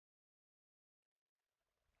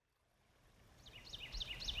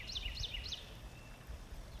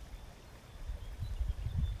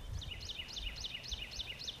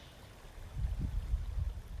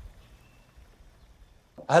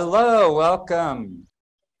Hello, welcome.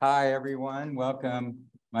 Hi, everyone. Welcome.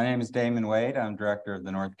 My name is Damon Wade. I'm director of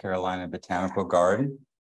the North Carolina Botanical Garden.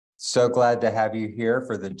 So glad to have you here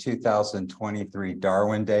for the 2023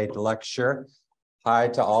 Darwin Day lecture. Hi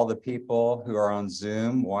to all the people who are on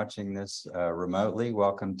Zoom watching this remotely.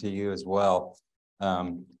 Welcome to you as well.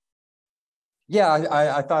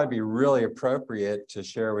 I thought it'd be really appropriate to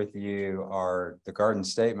share with you the garden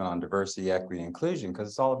statement on diversity, equity, inclusion, because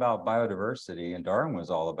it's all about biodiversity, and Darwin was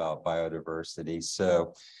all about biodiversity.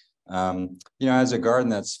 So, as a garden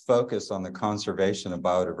that's focused on the conservation of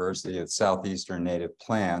biodiversity of southeastern native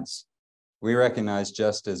plants, we recognize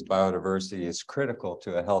just as biodiversity is critical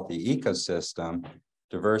to a healthy ecosystem,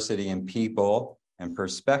 diversity in people and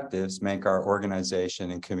perspectives make our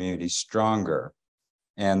organization and community stronger.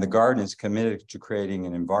 And the garden is committed to creating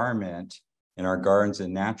an environment in our gardens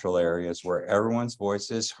and natural areas where everyone's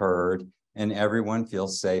voice is heard and everyone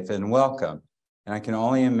feels safe and welcome. And I can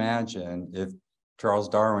only imagine if Charles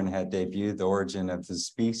Darwin had debuted the origin of the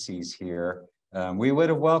species here, we would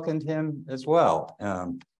have welcomed him as well.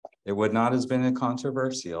 It would not have been as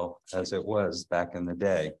controversial as it was back in the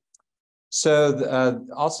day. So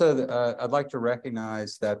I'd like to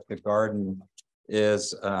recognize that the garden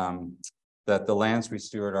is that the lands we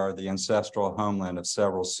steward are the ancestral homeland of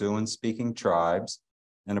several Siouan-speaking tribes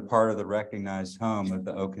and a part of the recognized home of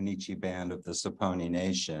the Occaneechi Band of the Saponi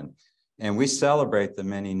Nation. And we celebrate the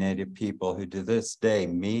many Native people who to this day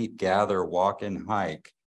meet, gather, walk, and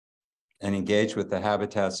hike, and engage with the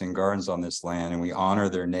habitats and gardens on this land, and we honor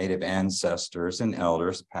their Native ancestors and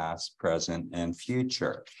elders, past, present, and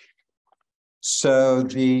future. So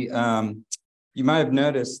you might have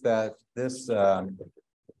noticed that this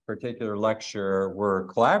particular lecture, we're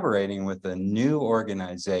collaborating with a new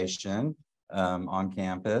organization on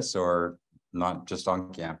campus, or not just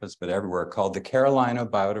on campus, but everywhere, called the Carolina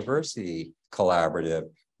Biodiversity Collaborative.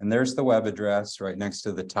 And there's the web address right next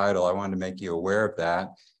to the title. I wanted to make you aware of that.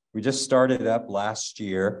 We just started up last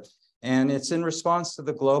year, and it's in response to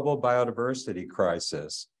the global biodiversity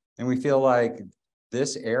crisis. And we feel like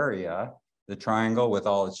this area, the Triangle with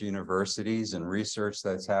all its universities and research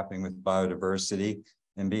that's happening with biodiversity,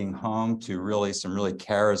 and being home to some really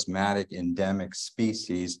charismatic endemic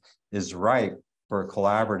species, is ripe for a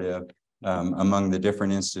collaborative among the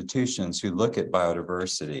different institutions who look at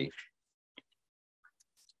biodiversity.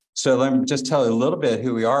 So let me just tell you a little bit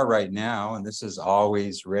who we are right now, and this is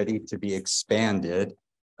always ready to be expanded.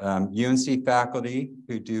 UNC faculty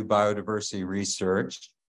who do biodiversity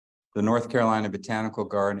research, the North Carolina Botanical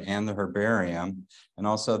Garden and the Herbarium, and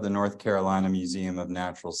also the North Carolina Museum of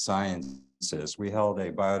Natural Sciences. We held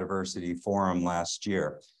a biodiversity forum last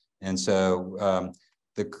year. And so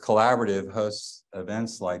the collaborative hosts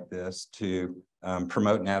events like this to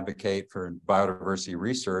promote and advocate for biodiversity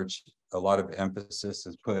research. A lot of emphasis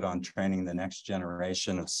is put on training the next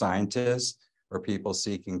generation of scientists or people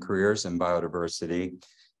seeking careers in biodiversity.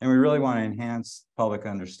 And we really want to enhance public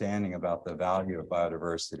understanding about the value of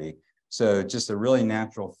biodiversity. So just a really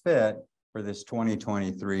natural fit for this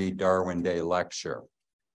 2023 Darwin Day lecture.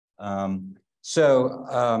 I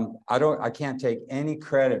can't take any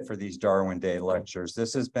credit for these Darwin Day lectures.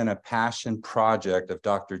 This has been a passion project of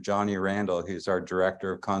Dr. Johnny Randall, who's our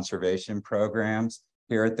Director of Conservation Programs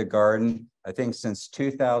here at the Garden. I think since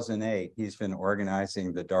 2008, he's been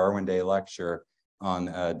organizing the Darwin Day lecture on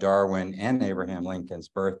Darwin and Abraham Lincoln's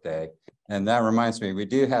birthday. And that reminds me, we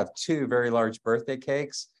do have two very large birthday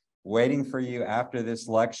cakes waiting for you after this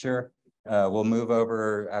lecture. We'll move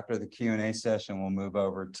over after the Q&A session. We'll move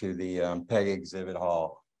over to the PEG exhibit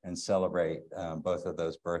hall and celebrate both of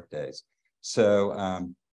those birthdays. So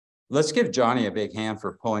let's give Johnny a big hand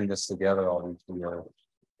for pulling this together all these years.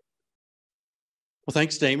 Well,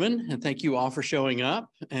 thanks, Damon, and thank you all for showing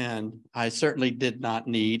up. And I certainly did not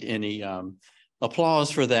need any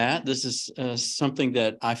applause for that. This is something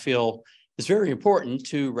that I feel is very important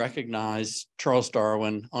to recognize Charles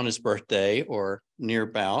Darwin on his birthday or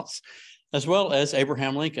nearabouts, as well as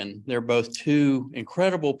Abraham Lincoln. They're both two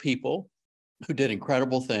incredible people who did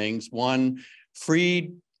incredible things. One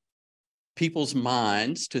freed people's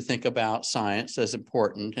minds to think about science as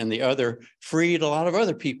important, and the other freed a lot of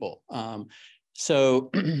other people. I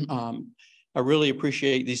really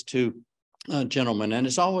appreciate these two gentlemen, and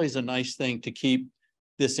it's always a nice thing to keep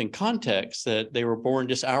this in context that they were born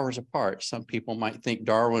just hours apart. Some people might think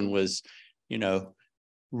Darwin was,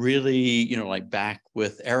 really, like back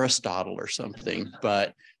with Aristotle or something,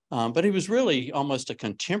 but he was really almost a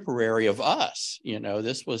contemporary of us.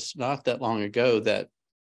 This was not that long ago that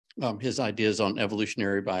his ideas on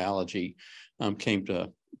evolutionary biology came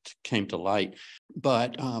to light.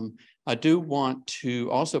 But I do want to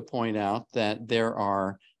also point out that there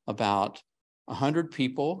are about 100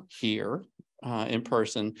 people here in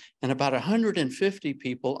person and about 150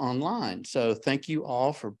 people online. So thank you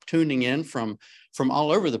all for tuning in from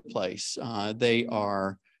all over the place.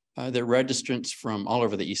 They're registrants from all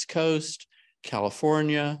over the East Coast,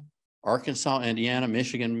 California, Arkansas, Indiana,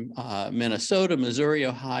 Michigan, Minnesota, Missouri,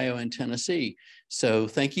 Ohio, and Tennessee. So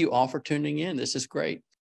thank you all for tuning in. This is great.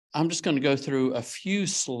 I'm just going to go through a few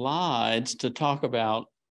slides to talk about,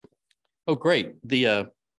 oh, great. The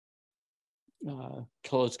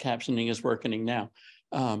closed captioning is working now.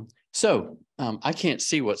 I can't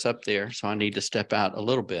see what's up there, so I need to step out a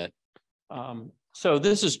little bit. So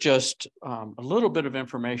this is just a little bit of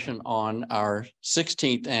information on our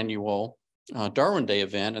 16th annual Darwin Day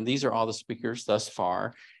event, and these are all the speakers thus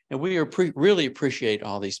far. And we really appreciate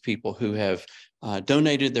all these people who have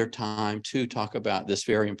donated their time to talk about this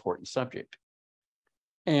very important subject.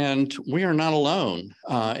 And we are not alone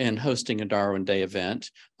in hosting a Darwin Day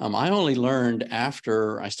event. I only learned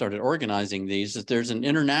after I started organizing these that there's an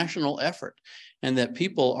international effort and that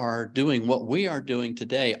people are doing what we are doing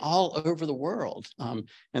today all over the world. And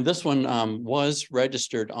this one was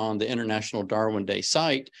registered on the International Darwin Day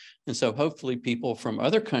site. And so hopefully people from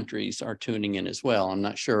other countries are tuning in as well. I'm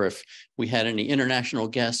not sure if we had any international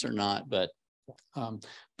guests or not, but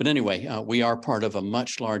anyway, we are part of a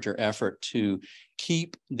much larger effort to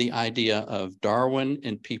keep the idea of Darwin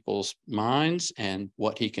in people's minds and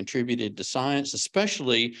what he contributed to science,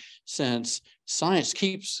 especially since science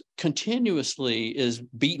continuously is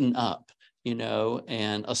beaten up,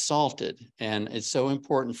 and assaulted. And it's so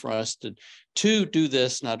important for us to do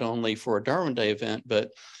this not only for a Darwin Day event,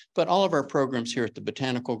 but all of our programs here at the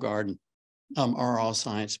Botanical Garden are all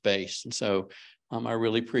science-based. And so I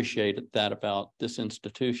really appreciate that about this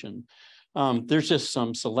institution. There's just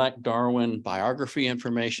some select Darwin biography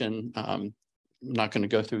information. I'm not going to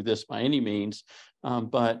go through this by any means,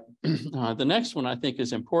 but the next one I think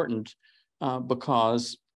is important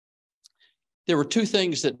because there were two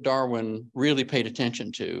things that Darwin really paid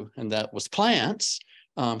attention to, and that was plants.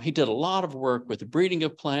 He did a lot of work with the breeding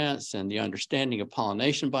of plants and the understanding of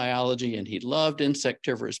pollination biology, and he loved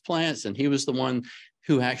insectivorous plants, and he was the one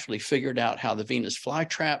who actually figured out how the Venus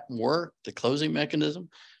flytrap worked, the closing mechanism.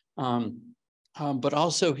 But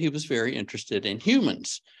also he was very interested in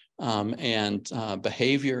humans and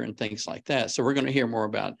behavior and things like that. So we're going to hear more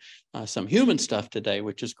about some human stuff today,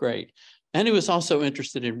 which is great. And he was also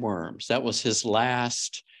interested in worms. That was his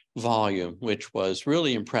last volume, which was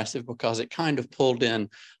really impressive because it kind of pulled in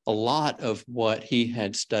a lot of what he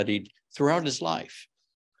had studied throughout his life.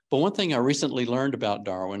 But one thing I recently learned about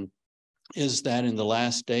Darwin is that in the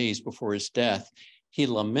last days before his death, he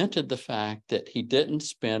lamented the fact that he didn't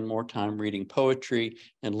spend more time reading poetry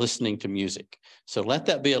and listening to music. So let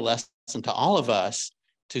that be a lesson to all of us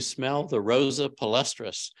to smell the Rosa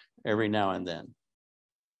palustris every now and then.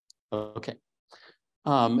 Okay.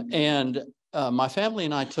 My family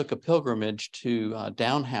and I took a pilgrimage to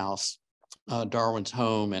Downhouse, Darwin's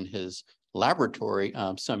home and his laboratory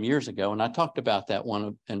some years ago. And I talked about that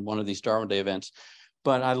in one of these Darwin Day events.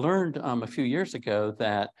 But I learned a few years ago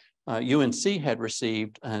that UNC had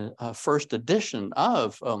received a first edition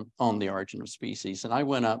of On the Origin of Species. And I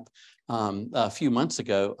went up a few months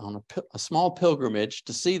ago on a small pilgrimage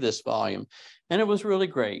to see this volume. And it was really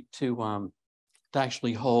great to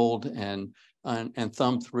actually hold and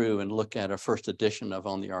thumb through and look at a first edition of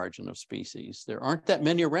On the Origin of Species. There aren't that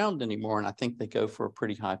many around anymore, and I think they go for a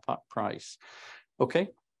pretty high price. Okay.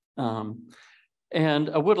 And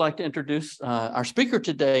I would like to introduce our speaker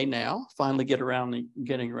today now, finally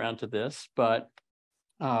getting around to this. But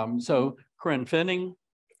so Karin Pfennig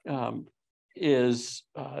is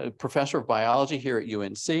a professor of biology here at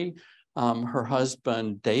UNC. Her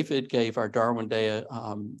husband, David, gave our Darwin Day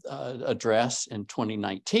address in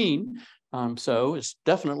 2019. So it's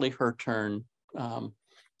definitely her turn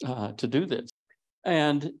to do this.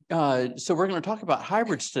 And so we're going to talk about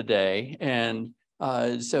hybrids today. And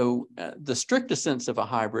so the strictest sense of a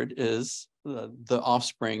hybrid is the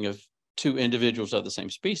offspring of two individuals of the same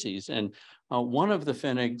species. And one of the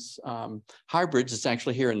Pfennig's hybrids is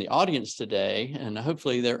actually here in the audience today. And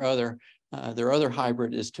hopefully their other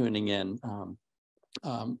hybrid is tuning in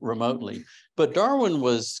remotely. But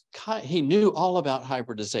Darwin he knew all about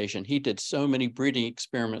hybridization. He did so many breeding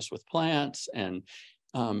experiments with plants, and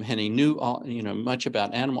he knew much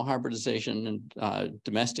about animal hybridization and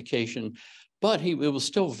domestication. But it was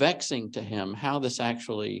still vexing to him how this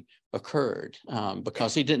actually occurred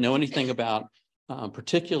because he didn't know anything about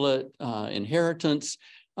particulate inheritance.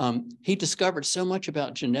 He discovered so much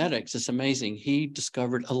about genetics. It's amazing. He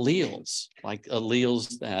discovered alleles, like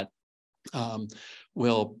alleles that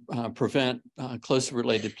will prevent closely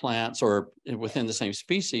related plants or within the same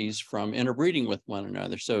species from interbreeding with one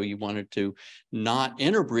another. So you wanted to not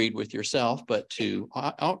interbreed with yourself, but to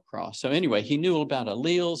outcross. So anyway, he knew about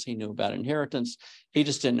alleles, he knew about inheritance, he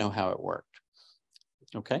just didn't know how it worked.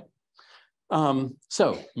 Okay.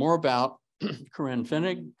 So more about Karin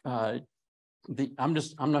Pfennig. I'm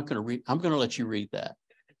not going to read, I'm going to let you read that.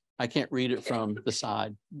 I can't read it from the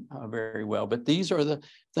side very well, but these are the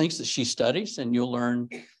things that she studies, and you'll learn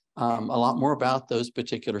a lot more about those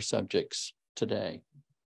particular subjects today.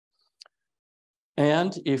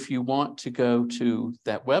 And if you want to go to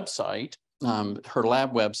that website, her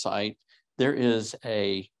lab website, there is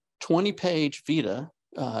a 20-page vita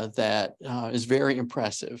that is very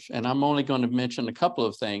impressive. And I'm only going to mention a couple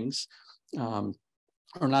of things,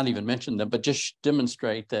 or not even mention them, but just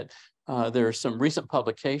demonstrate that there are some recent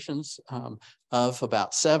publications of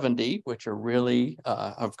about 70, which are really,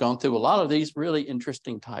 I've gone through a lot of these really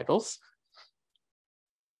interesting titles.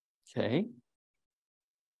 Okay.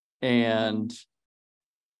 And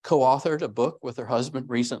co-authored a book with her husband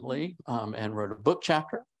recently and wrote a book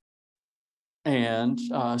chapter and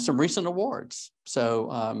some recent awards. So,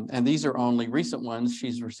 and these are only recent ones.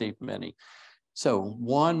 She's received many. So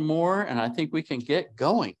one more, and I think we can get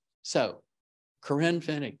going. So Karin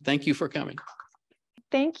Pfennig, thank you for coming.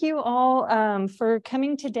 Thank you all for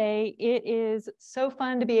coming today. It is so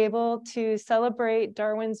fun to be able to celebrate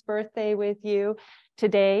Darwin's birthday with you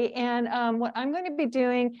today. And what I'm going to be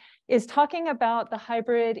doing is talking about the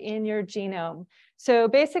hybrid in your genome. So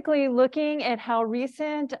basically looking at how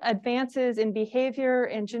recent advances in behavior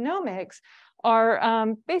and genomics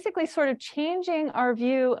are basically sort of changing our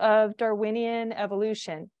view of Darwinian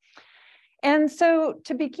evolution. And so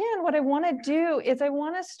to begin, what I want to do is I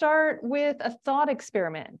want to start with a thought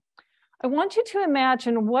experiment. I want you to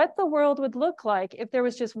imagine what the world would look like if there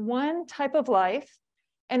was just one type of life,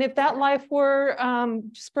 and if that life were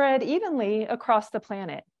spread evenly across the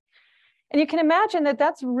planet. And you can imagine that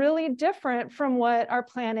that's really different from what our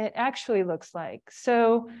planet actually looks like.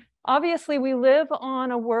 So obviously we live on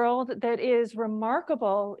a world that is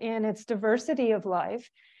remarkable in its diversity of life.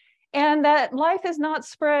 And that life is not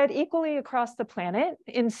spread equally across the planet.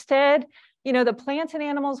 Instead, you know, the plants and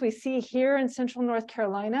animals we see here in central North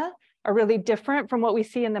Carolina are really different from what we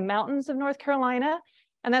see in the mountains of North Carolina.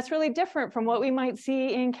 And that's really different from what we might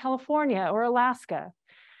see in California or Alaska.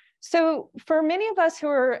 So for many of us who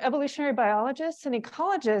are evolutionary biologists and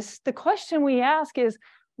ecologists, the question we ask is,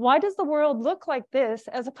 why does the world look like this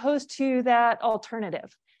as opposed to that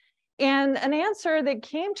alternative? And an answer that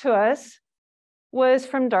came to us was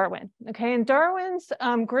from Darwin, okay? And Darwin's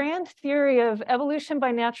grand theory of evolution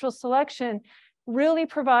by natural selection really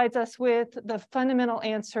provides us with the fundamental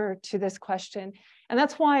answer to this question. And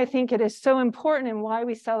that's why I think it is so important and why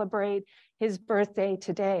we celebrate his birthday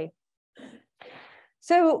today.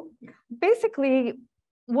 So basically,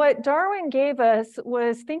 what Darwin gave us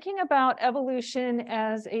was thinking about evolution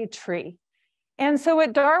as a tree. And so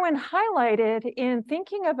what Darwin highlighted in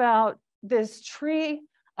thinking about this tree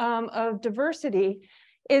of diversity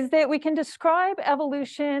is that we can describe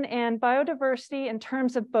evolution and biodiversity in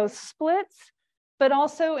terms of both splits, but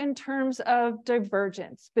also in terms of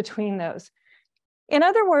divergence between those. In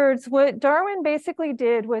other words, what Darwin basically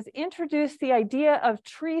did was introduce the idea of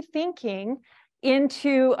tree thinking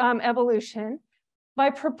into evolution by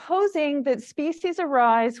proposing that species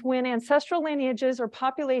arise when ancestral lineages or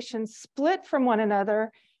populations split from one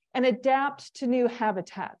another and adapt to new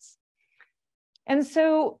habitats. And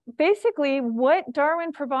so basically what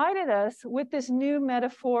Darwin provided us with this new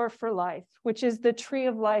metaphor for life, which is the tree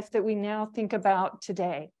of life that we now think about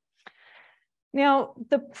today. Now,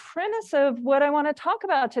 the premise of what I want to talk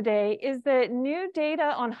about today is that new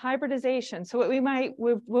data on hybridization, so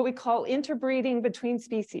what we call interbreeding between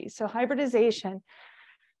species, so hybridization,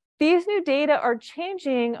 these new data are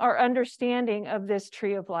changing our understanding of this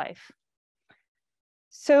tree of life.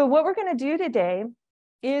 So what we're going to do today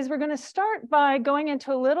is we're going to start by going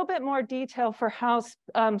into a little bit more detail for how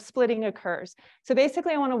splitting occurs. So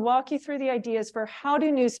basically, I want to walk you through the ideas for how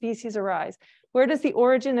do new species arise? Where does the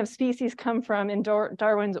origin of species come from in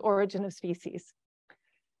Darwin's Origin of Species?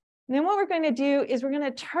 And then what we're going to do is we're going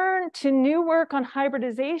to turn to new work on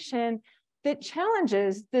hybridization that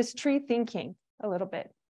challenges this tree thinking a little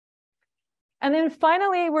bit. And then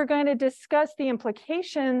finally, we're going to discuss the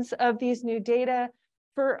implications of these new data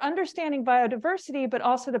for understanding biodiversity, but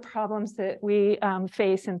also the problems that we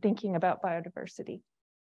face in thinking about biodiversity.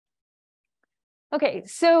 Okay,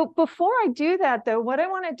 so before I do that though, what I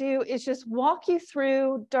want to do is just walk you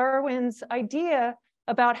through Darwin's idea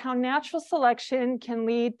about how natural selection can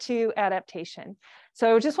lead to adaptation.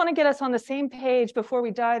 So just want to get us on the same page before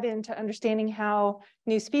we dive into understanding how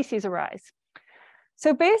new species arise.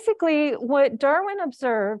 So basically, what Darwin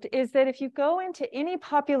observed is that if you go into any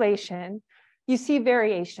population, you see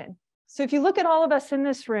variation. So if you look at all of us in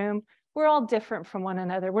this room, we're all different from one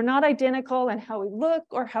another. We're not identical in how we look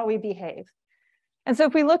or how we behave. And so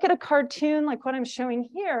if we look at a cartoon like what I'm showing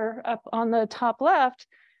here up on the top left,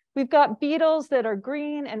 we've got beetles that are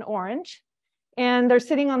green and orange, and they're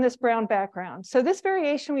sitting on this brown background. So this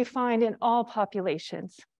variation we find in all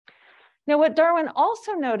populations. Now, what Darwin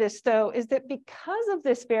also noticed, though, is that because of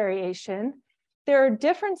this variation, there are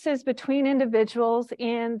differences between individuals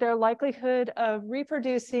in their likelihood of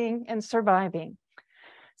reproducing and surviving.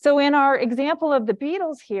 So in our example of the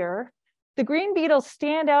beetles here, the green beetles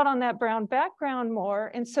stand out on that brown background more,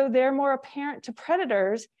 and so they're more apparent to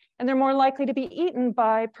predators, and they're more likely to be eaten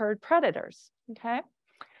by predators, okay?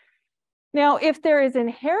 Now, if there is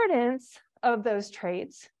inheritance of those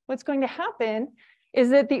traits, what's going to happen is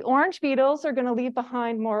that the orange beetles are going to leave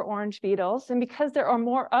behind more orange beetles. And because there are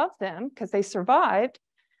more of them, because they survived,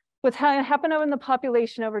 what's happened in the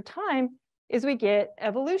population over time is we get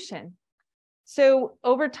evolution. So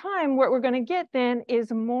over time, what we're going to get then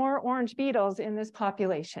is more orange beetles in this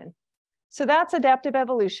population. So that's adaptive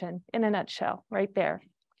evolution in a nutshell right there,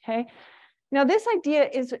 okay? Now, this idea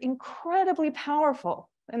is incredibly powerful.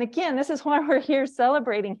 And again, this is why we're here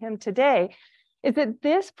celebrating him today, is that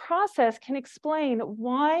this process can explain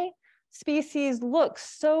why species look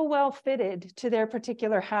so well fitted to their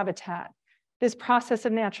particular habitat, this process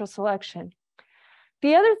of natural selection.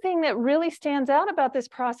 The other thing that really stands out about this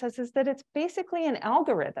process is that it's basically an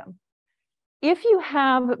algorithm. If you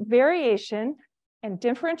have variation and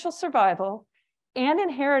differential survival and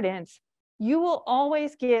inheritance, you will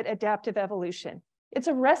always get adaptive evolution. It's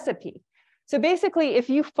a recipe. So basically, if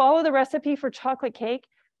you follow the recipe for chocolate cake,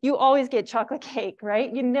 you always get chocolate cake,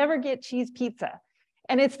 right? You never get cheese pizza.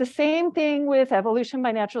 And it's the same thing with evolution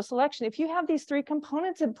by natural selection. If you have these three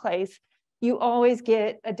components in place, you always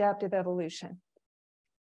get adaptive evolution.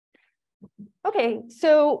 Okay,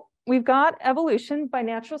 so we've got evolution by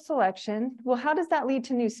natural selection. Well, how does that lead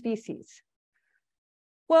to new species?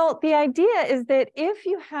 Well, the idea is that if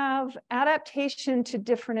you have adaptation to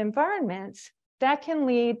different environments, that can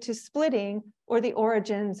lead to splitting or the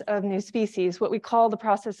origins of new species, what we call the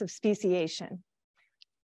process of speciation.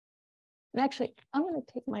 And actually, I'm going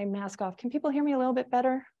to take my mask off. Can people hear me a little bit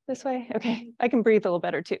better this way? Okay, I can breathe a little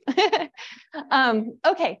better too.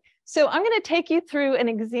 Okay, so I'm going to take you through an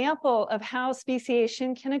example of how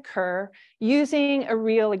speciation can occur using a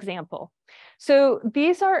real example. So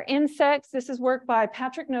these are insects. This is work by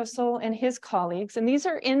Patrick Nosel and his colleagues. And these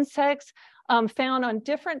are insects found on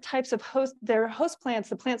different types of host plants,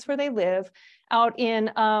 the plants where they live out in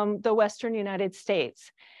the Western United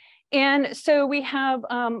States. And so we have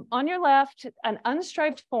on your left an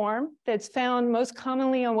unstriped form that's found most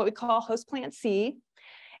commonly on what we call host plant C.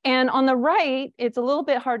 And on the right, it's a little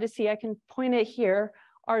bit hard to see, I can point it here,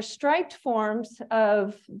 are striped forms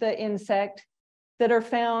of the insect that are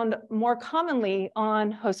found more commonly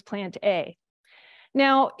on host plant A.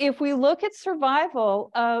 Now, if we look at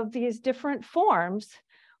survival of these different forms,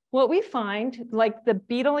 what we find, like the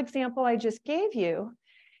beetle example I just gave you,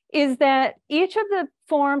 is that each of the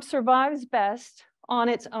forms survives best on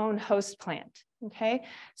its own host plant, okay?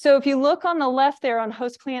 So if you look on the left there on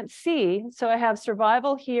host plant C, so I have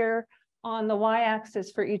survival here on the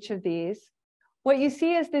y-axis for each of these, what you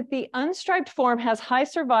see is that the unstriped form has high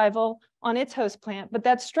survival on its host plant, but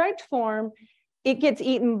that striped form, it gets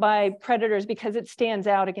eaten by predators because it stands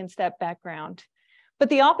out against that background. But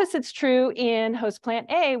the opposite's true in host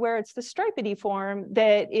plant A, where it's the stripedy form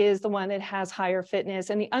that is the one that has higher fitness,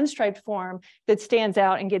 and the unstriped form that stands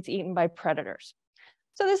out and gets eaten by predators.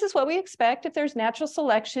 So this is what we expect if there's natural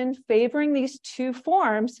selection favoring these two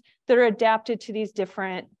forms that are adapted to these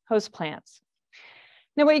different host plants.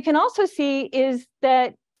 Now, what you can also see is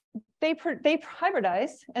that they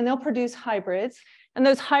hybridize and they'll produce hybrids. And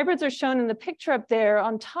those hybrids are shown in the picture up there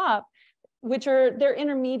on top, which are, they're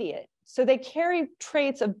intermediate. So they carry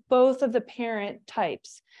traits of both of the parent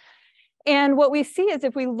types. And what we see is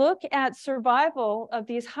if we look at survival of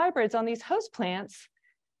these hybrids on these host plants,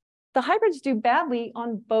 the hybrids do badly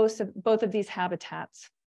on both of these habitats.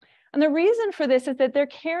 And the reason for this is that they're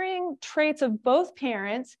carrying traits of both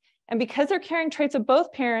parents. And because they're carrying traits of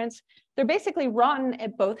both parents, they're basically rotten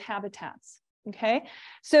at both habitats, okay?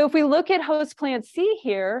 So if we look at host plant C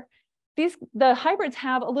here, the hybrids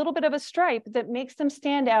have a little bit of a stripe that makes them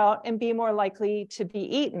stand out and be more likely to be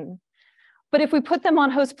eaten. But if we put them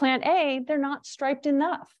on host plant A, they're not striped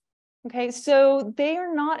enough, okay? So they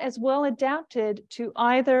are not as well adapted to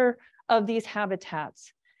either of these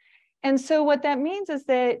habitats. And so what that means is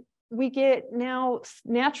that we get now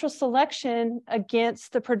natural selection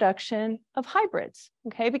against the production of hybrids,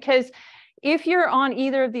 okay? Because if you're on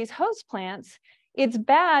either of these host plants, it's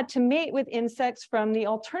bad to mate with insects from the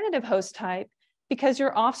alternative host type because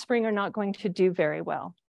your offspring are not going to do very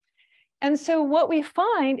well. And so what we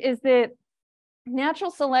find is that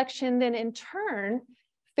natural selection then in turn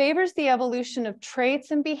favors the evolution of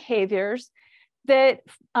traits and behaviors that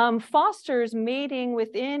fosters mating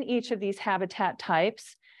within each of these habitat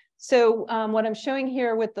types. So what I'm showing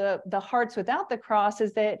here with the hearts without the cross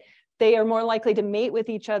is that they are more likely to mate with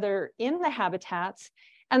each other in the habitats,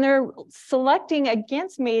 and they're selecting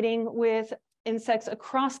against mating with insects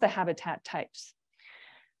across the habitat types.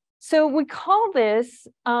 So we call this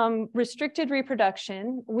restricted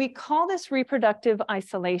reproduction. We call this reproductive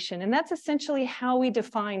isolation, and that's essentially how we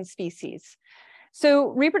define species. So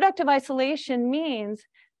reproductive isolation means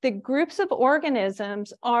that groups of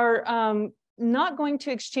organisms are not going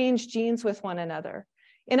to exchange genes with one another.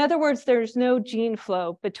 In other words, there's no gene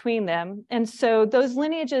flow between them. And so those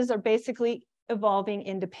lineages are basically evolving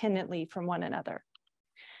independently from one another.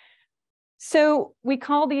 So we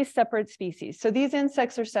call these separate species. So these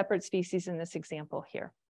insects are separate species in this example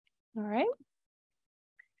here. All right.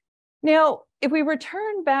 Now, if we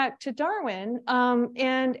return back to Darwin,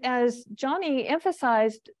 and as Johnny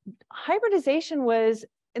emphasized, hybridization was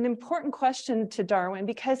an important question to Darwin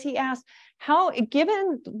because he asked how,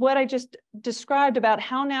 given what I just described about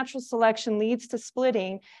how natural selection leads to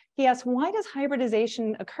splitting, he asked, why does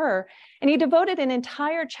hybridization occur? And he devoted an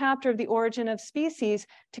entire chapter of The Origin of Species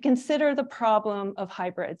to consider the problem of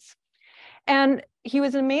hybrids. And he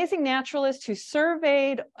was an amazing naturalist who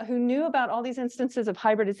surveyed, who knew about all these instances of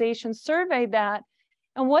hybridization, surveyed that.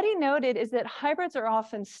 And what he noted is that hybrids are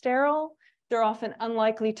often sterile, they're often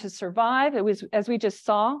unlikely to survive. It was, as we just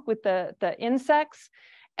saw with the insects,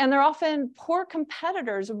 and they're often poor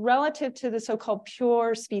competitors relative to the so-called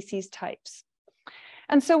pure species types.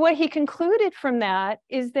 And so what he concluded from that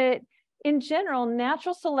is that in general,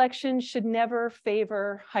 natural selection should never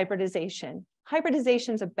favor hybridization.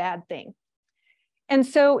 Hybridization is a bad thing. And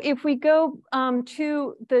so if we go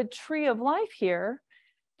to the tree of life here,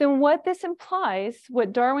 then what this implies,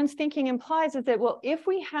 what Darwin's thinking implies is that, well, if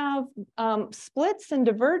we have splits and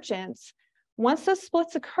divergence, once those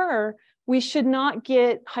splits occur, we should not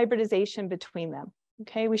get hybridization between them,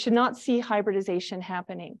 okay? We should not see hybridization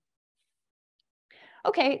happening.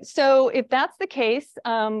 Okay, so if that's the case,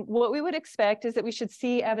 what we would expect is that we should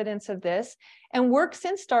see evidence of this, and work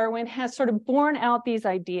since Darwin has sort of borne out these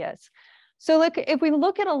ideas. So look, if we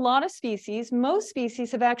look at a lot of species, most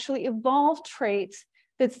species have actually evolved traits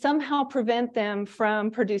that somehow prevent them from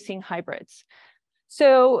producing hybrids.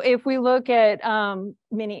 So if we look at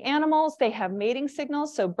many animals, they have mating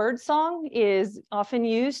signals. So birdsong is often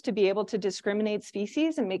used to be able to discriminate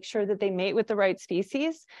species and make sure that they mate with the right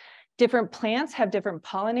species. Different plants have different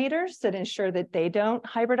pollinators that ensure that they don't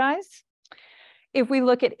hybridize. If we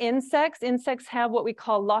look at insects, insects have what we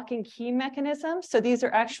call lock and key mechanisms. So these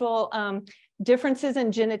are actual differences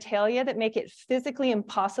in genitalia that make it physically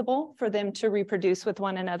impossible for them to reproduce with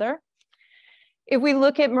one another. If we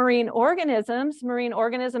look at marine organisms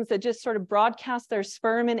that just sort of broadcast their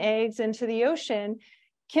sperm and eggs into the ocean,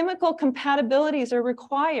 chemical compatibilities are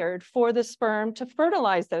required for the sperm to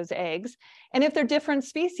fertilize those eggs. And if they're different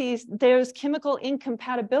species, those chemical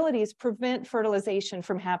incompatibilities prevent fertilization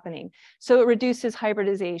from happening. So it reduces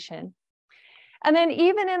hybridization. And then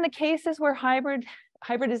even in the cases where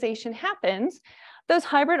hybridization happens, those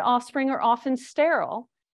hybrid offspring are often sterile,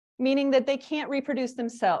 meaning that they can't reproduce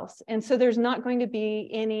themselves. And so there's not going to be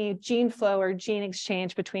any gene flow or gene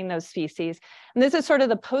exchange between those species. And this is sort of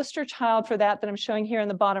the poster child for that I'm showing here in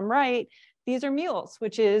the bottom right. These are mules,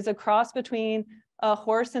 which is a cross between a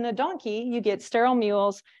horse and a donkey. You get sterile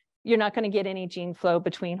mules. You're not going to get any gene flow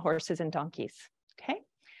between horses and donkeys. Okay,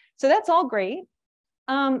 so that's all great.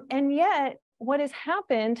 And yet what has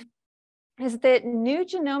happened is that new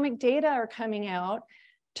genomic data are coming out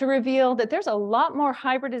to reveal that there's a lot more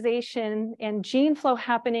hybridization and gene flow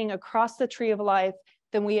happening across the tree of life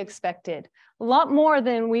than we expected, a lot more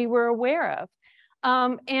than we were aware of.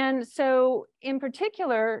 And so in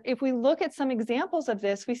particular, if we look at some examples of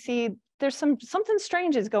this, we see there's something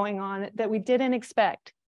strange is going on that we didn't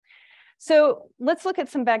expect. So let's look at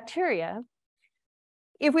some bacteria.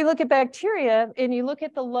 If we look at bacteria and you look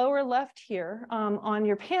at the lower left here on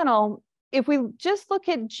your panel, if we just look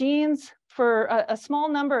at genes for a small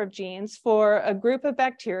number of genes for a group of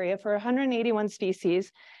bacteria for 181 species,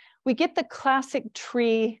 we get the classic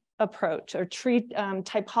tree approach or tree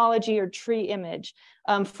typology or tree image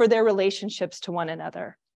for their relationships to one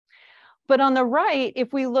another. But on the right,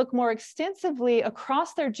 if we look more extensively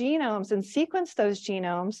across their genomes and sequence those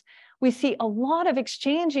genomes, we see a lot of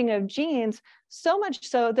exchanging of genes, so much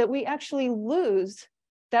so that we actually lose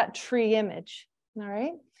that tree image, all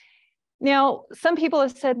right? Now, some people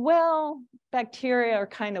have said, well, bacteria are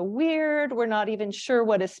kind of weird. We're not even sure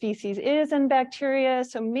what a species is in bacteria,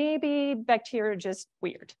 so maybe bacteria are just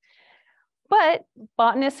weird. But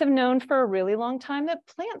botanists have known for a really long time that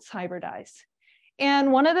plants hybridize.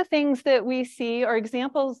 And one of the things that we see are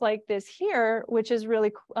examples like this here, which is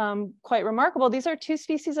really quite remarkable. These are two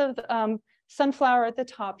species of sunflower at the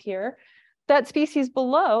top here. That species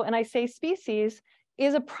below, and I say species,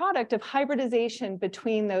 is a product of hybridization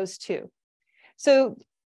between those two. So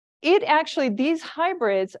it actually, these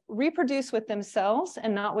hybrids reproduce with themselves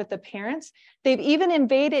and not with the parents. They've even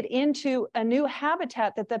invaded into a new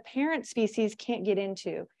habitat that the parent species can't get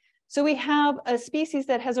into. So we have a species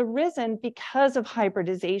that has arisen because of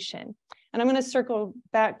hybridization. And I'm going to circle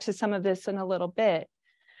back to some of this in a little bit.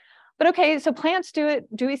 But okay, so plants do it.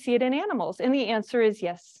 Do we see it in animals? And the answer is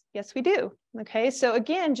yes. Yes, we do. Okay, so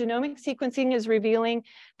again, genomic sequencing is revealing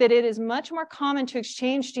that it is much more common to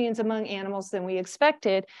exchange genes among animals than we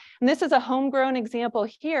expected. And this is a homegrown example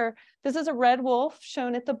here. This is a red wolf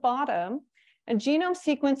shown at the bottom. And genome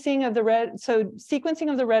sequencing of the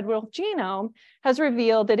sequencing of the red wolf genome has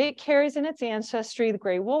revealed that it carries in its ancestry the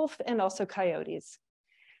gray wolf and also coyotes.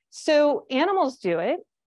 So animals do it,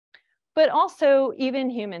 but also even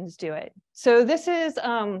humans do it. So this is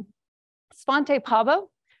Svante Pääbo,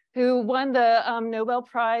 who won the Nobel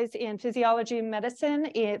Prize in Physiology and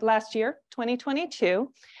Medicine last year,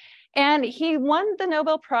 2022. And he won the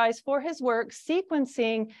Nobel Prize for his work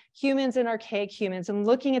sequencing humans and archaic humans and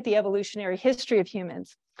looking at the evolutionary history of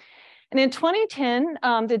humans. And in 2010,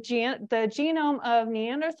 the genome of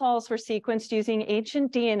Neanderthals were sequenced using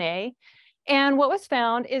ancient DNA. And what was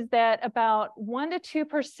found is that about 1 to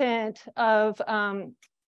 2% of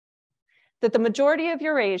that the majority of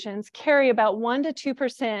Eurasians carry about 1 to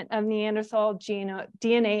 2% of Neanderthal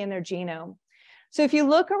DNA in their genome. So if you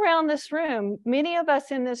look around this room, many of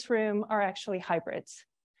us in this room are actually hybrids.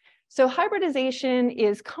 So hybridization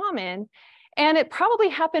is common, and it probably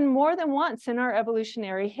happened more than once in our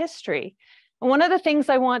evolutionary history. And one of the things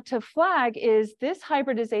I want to flag is this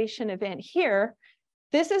hybridization event here.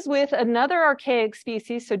 This is with another archaic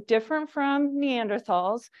species, so different from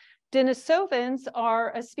Neanderthals. Denisovans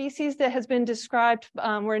are a species that has been described,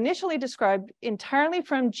 were initially described entirely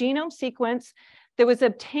from genome sequence that was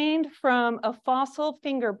obtained from a fossil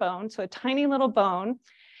finger bone, so a tiny little bone.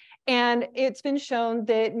 And it's been shown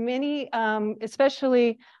that many,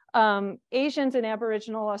 especially Asians and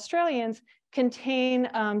Aboriginal Australians, contain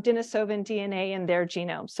Denisovan DNA in their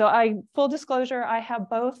genome. So full disclosure, I have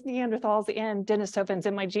both Neanderthals and Denisovans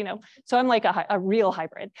in my genome. So I'm like a real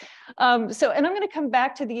hybrid. And I'm going to come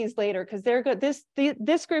back to these later because they're good.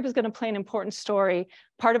 This group is going to play an important story,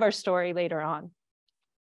 part of our story later on.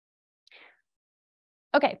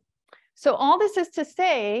 Okay, so all this is to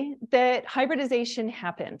say that hybridization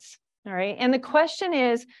happens, all right? And the question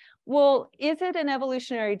is, well, is it an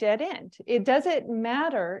evolutionary dead end? Does it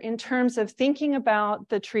matter in terms of thinking about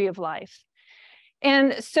the tree of life?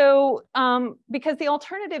 And so, because the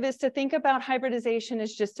alternative is to think about hybridization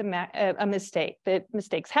as just a mistake, that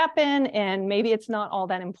mistakes happen and maybe it's not all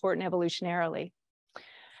that important evolutionarily.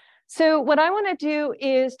 So what I want to do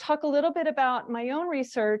is talk a little bit about my own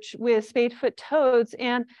research with spadefoot toads.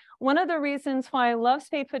 And one of the reasons why I love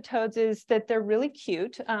spadefoot toads is that they're really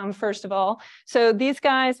cute, first of all. So these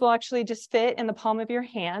guys will actually just fit in the palm of your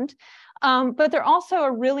hand. But they're also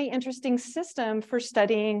a really interesting system for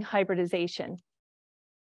studying hybridization.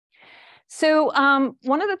 So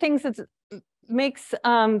one of the things that makes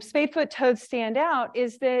spadefoot toads stand out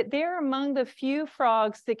is that they're among the few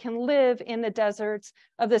frogs that can live in the deserts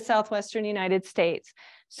of the southwestern United States.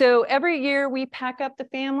 So every year we pack up the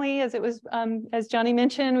family, as Johnny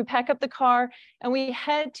mentioned, we pack up the car and we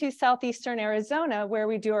head to southeastern Arizona where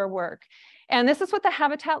we do our work. And this is what the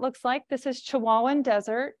habitat looks like. This is Chihuahuan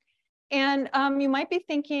Desert. And you might be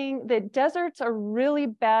thinking that deserts are a really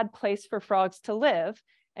bad place for frogs to live.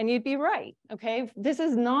 And you'd be right, okay? This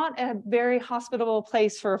is not a very hospitable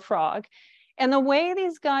place for a frog. And the way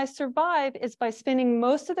these guys survive is by spending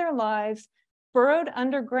most of their lives burrowed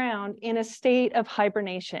underground in a state of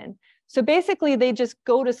hibernation. So basically, they just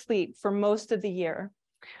go to sleep for most of the year.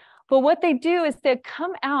 But what they do is they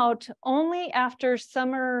come out only after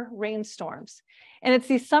summer rainstorms. And it's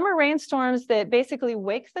these summer rainstorms that basically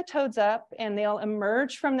wake the toads up and they'll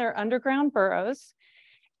emerge from their underground burrows.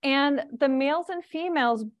 And the males and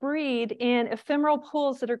females breed in ephemeral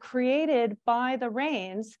pools that are created by the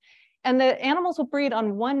rains. And the animals will breed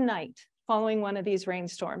on one night. following one of these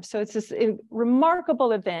rainstorms. So it's this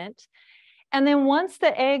remarkable event. And then once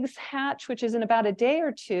the eggs hatch, which is in about a day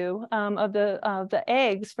or two of the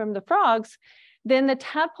eggs from the frogs, then the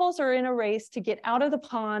tadpoles are in a race to get out of the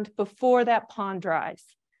pond before that pond dries.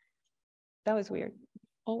 That was weird.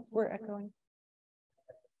 Oh, we're echoing.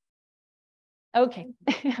 Okay,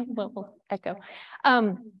 well, we'll echo.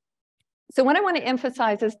 So what I want to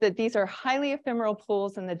emphasize is that these are highly ephemeral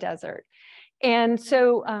pools in the desert. And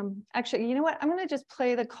so actually, you know what? I'm going to just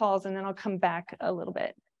play the calls and then I'll come back a little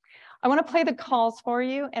bit. I want to play the calls for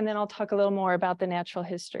you and then I'll talk a little more about the natural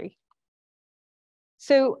history.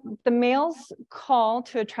 So the males call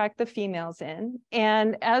to attract the females in,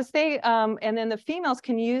 and as they, and then the females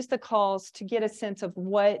can use the calls to get a sense of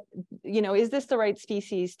what, you know, is this the right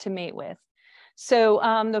species to mate with? So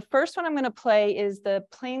the first one I'm going to play is the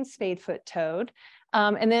plain spadefoot toad,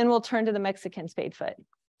 and then we'll turn to the Mexican spadefoot.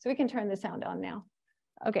 So we can turn the sound on now.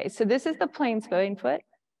 Okay, so this is the plain spadefoot.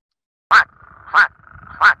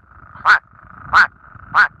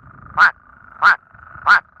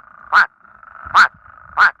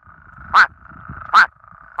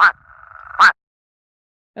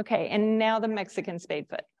 Okay, and now the Mexican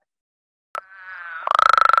spadefoot.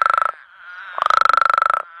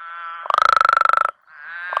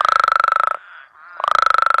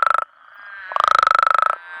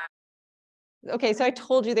 Okay, so I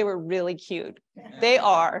told you they were really cute. They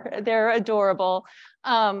are. They're adorable.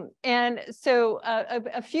 And so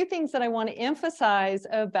a few things that I want to emphasize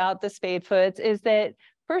about the spadefoots is that,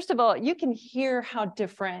 first of all, you can hear how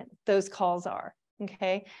different those calls are,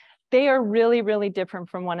 okay? They are really, really different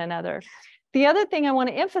from one another. The other thing I want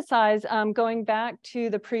to emphasize, going back to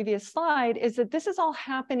the previous slide, is that this is all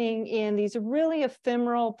happening in these really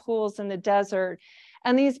ephemeral pools in the desert.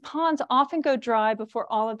 And these ponds often go dry before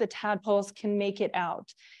all of the tadpoles can make it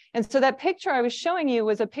out. And so that picture I was showing you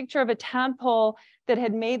was a picture of a tadpole that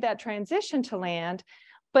had made that transition to land.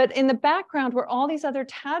 But in the background were all these other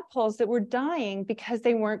tadpoles that were dying because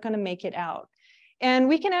they weren't going to make it out. And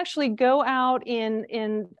we can actually go out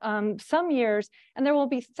in some years and there will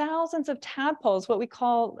be thousands of tadpoles, what we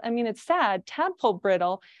call, I mean, it's sad, tadpole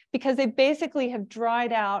brittle, because they basically have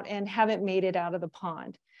dried out and haven't made it out of the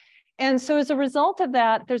pond. And so as a result of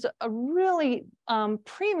that, there's a really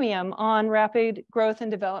premium on rapid growth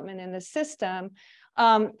and development in the system.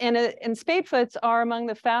 And spadefoots are among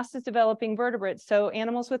the fastest developing vertebrates. So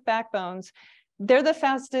animals with backbones, they're the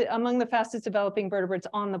fastest, among the fastest developing vertebrates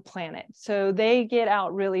on the planet. So they get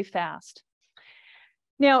out really fast.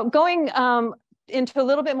 Now, going into a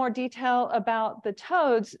little bit more detail about the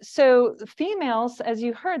toads. So females, as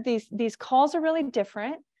you heard, these calls are really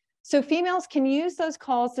different. So females can use those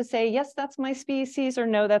calls to say, yes, that's my species, or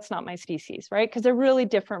no, that's not my species, right? Because they're really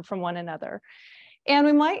different from one another. And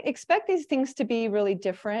we might expect these things to be really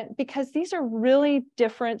different because these are really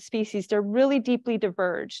different species. They're really deeply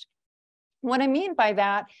diverged. What I mean by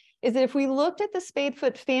that is that if we looked at the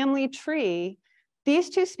spadefoot family tree,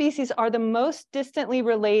 these two species are the most distantly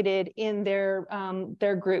related in their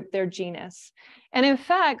group, their genus. And in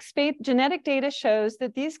fact, genetic data shows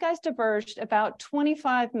that these guys diverged about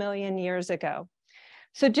 25 million years ago.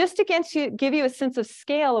 So just to give you a sense of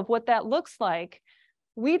scale of what that looks like,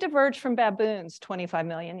 we diverged from baboons 25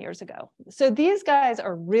 million years ago. So these guys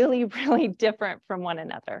are really, really different from one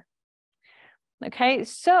another. Okay,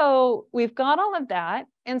 so we've got all of that.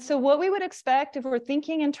 And so what we would expect if we're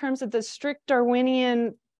thinking in terms of the strict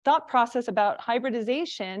Darwinian thought process about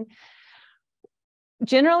hybridization,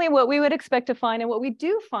 generally what we would expect to find and what we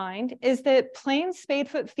do find is that plain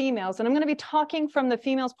spadefoot females, and I'm going to be talking from the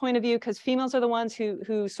females' point of view because females are the ones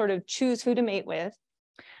who sort of choose who to mate with.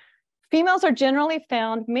 Females are generally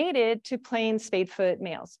found mated to plain spadefoot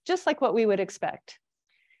males, just like what we would expect.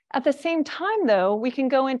 At the same time, though, we can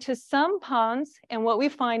go into some ponds, and what we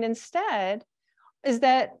find instead is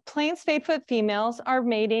that plain spadefoot females are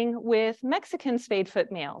mating with Mexican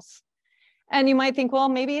spadefoot males. And you might think, well,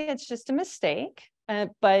 maybe it's just a mistake,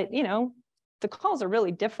 but you know, the calls are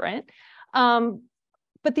really different.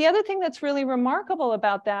 But the other thing that's really remarkable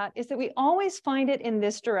about that is that we always find it in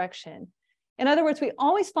this direction. In other words, we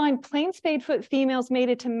always find plain spadefoot females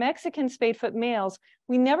mated to Mexican spadefoot males.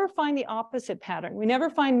 We never find the opposite pattern. We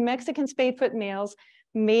never find Mexican spadefoot males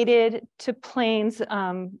mated to plains,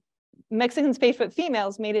 Mexican spadefoot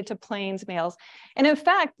females mated to plains males. And in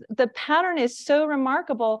fact, the pattern is so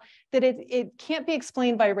remarkable that it can't be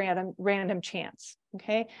explained by random chance,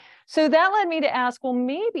 okay? So that led me to ask, well,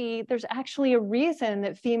 maybe there's actually a reason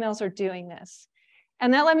that females are doing this.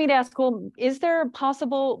 And that led me to ask, well, is there a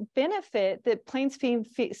possible benefit that plain spadefoot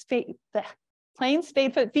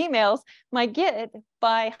females might get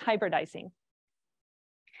by hybridizing?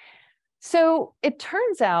 So it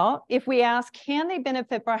turns out, if we ask, can they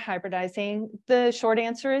benefit by hybridizing? The short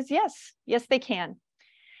answer is yes. Yes, they can.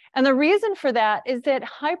 And the reason for that is that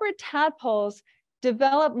hybrid tadpoles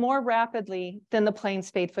develop more rapidly than the plain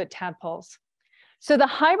spadefoot tadpoles. So the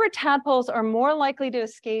hybrid tadpoles are more likely to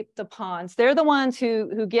escape the ponds. They're the ones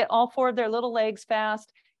who get all four of their little legs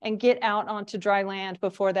fast and get out onto dry land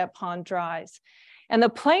before that pond dries. And the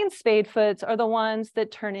plain spadefoots are the ones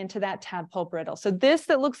that turn into that tadpole brittle. So this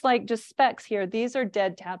that looks like just specks here, these are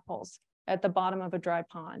dead tadpoles at the bottom of a dry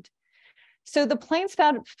pond. So the plain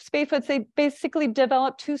spadefoots, they basically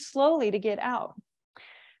develop too slowly to get out.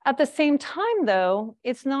 At the same time, though,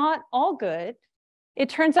 it's not all good. It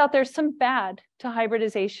turns out there's some bad to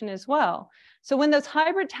hybridization as well. So when those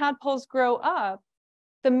hybrid tadpoles grow up,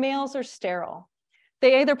 the males are sterile.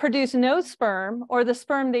 They either produce no sperm, or the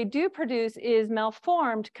sperm they do produce is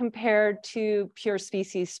malformed compared to pure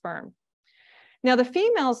species sperm. Now the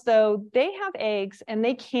females, though, they have eggs and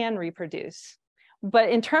they can reproduce. But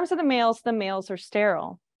in terms of the males are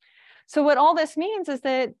sterile. So what all this means is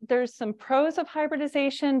that there's some pros of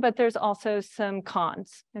hybridization, but there's also some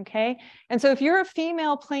cons, okay? And so if you're a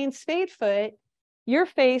female plain spadefoot, you're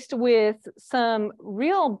faced with some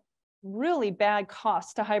really bad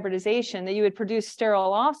costs to hybridization, that you would produce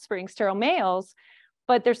sterile offspring, sterile males,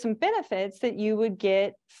 but there's some benefits that you would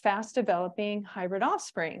get fast developing hybrid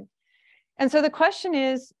offspring. And so the question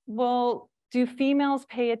is, well, do females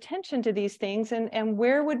pay attention to these things? And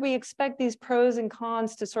where would we expect these pros and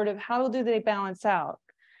cons to sort of, how do they balance out?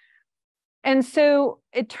 And so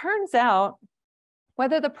it turns out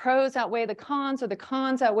whether the pros outweigh the cons or the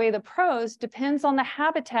cons outweigh the pros depends on the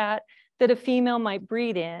habitat that a female might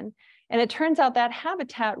breed in. And it turns out that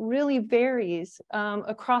habitat really varies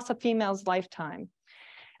across a female's lifetime.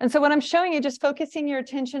 And so what I'm showing you, just focusing your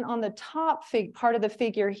attention on the top part of the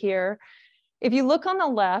figure here, if you look on the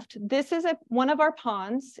left, this is one of our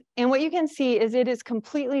ponds. And what you can see is it is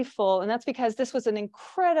completely full. And that's because this was an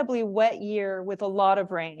incredibly wet year with a lot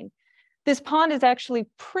of rain. This pond is actually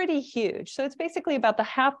pretty huge. So it's basically about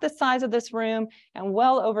half the size of this room and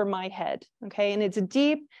well over my head, okay? And it's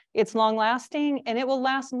deep, it's long lasting, and it will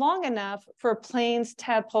last long enough for plains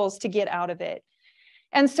tadpoles to get out of it.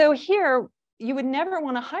 And so here, you would never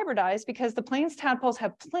want to hybridize because the plains tadpoles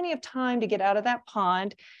have plenty of time to get out of that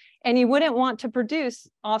pond, and you wouldn't want to produce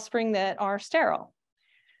offspring that are sterile.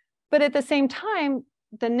 But at the same time,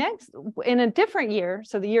 in a different year,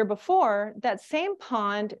 so the year before, that same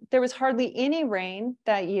pond, there was hardly any rain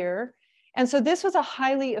that year. And so this was a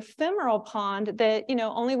highly ephemeral pond that,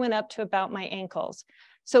 only went up to about my ankles.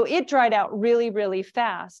 So it dried out really, really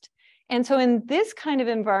fast. And so in this kind of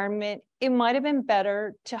environment, it might have been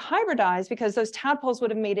better to hybridize because those tadpoles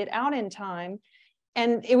would have made it out in time.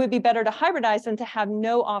 And it would be better to hybridize than to have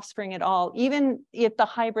no offspring at all, even if the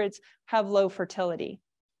hybrids have low fertility.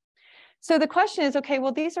 So the question is, okay,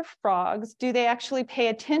 well, these are frogs. Do they actually pay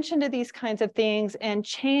attention to these kinds of things and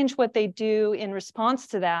change what they do in response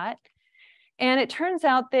to that? And it turns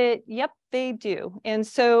out that, yep, they do. And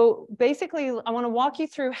so basically, I want to walk you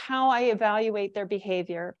through how I evaluate their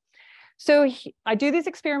behavior. So I do these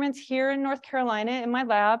experiments here in North Carolina in my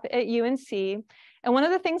lab at UNC. And one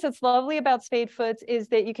of the things that's lovely about spadefoots is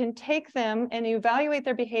that you can take them and evaluate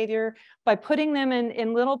their behavior by putting them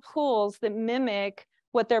in little pools that mimic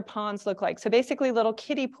what their ponds look like. So basically little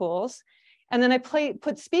kiddie pools. And then I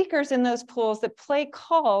put speakers in those pools that play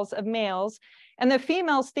calls of males, and the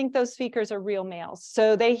females think those speakers are real males.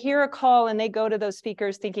 So they hear a call and they go to those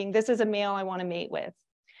speakers thinking, this is a male I want to mate with.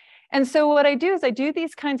 And so what I do is I do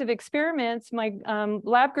these kinds of experiments, my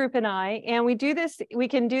lab group and I, and we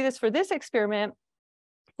can do this for this experiment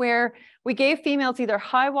where we gave females either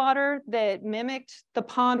high water that mimicked the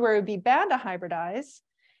pond where it would be bad to hybridize,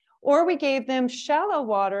 or we gave them shallow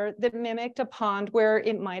water that mimicked a pond where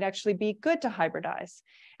it might actually be good to hybridize.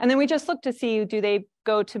 And then we just looked to see, do they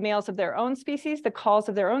go to males of their own species, the calls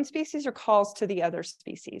of their own species, or calls to the other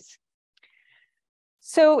species?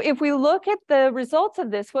 So if we look at the results of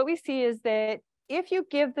this, what we see is that if you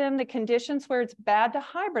give them the conditions where it's bad to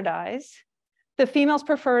hybridize, the females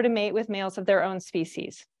prefer to mate with males of their own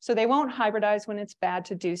species. So they won't hybridize when it's bad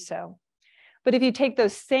to do so. But if you take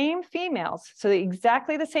those same females, so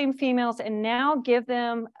exactly the same females, and now give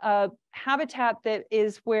them a habitat that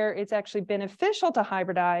is where it's actually beneficial to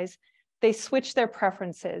hybridize, they switch their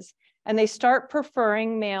preferences and they start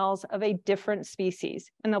preferring males of a different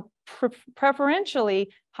species, and they'll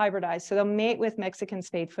preferentially hybridize. So they'll mate with Mexican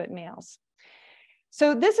spadefoot males.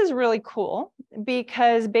 So this is really cool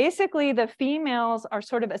because basically the females are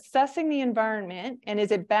sort of assessing the environment and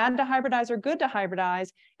is it bad to hybridize or good to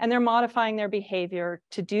hybridize, and they're modifying their behavior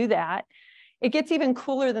to do that. It gets even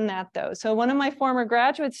cooler than that, though. So one of my former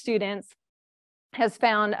graduate students has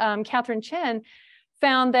found, Karin Pfennig,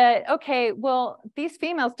 found that, okay, well, these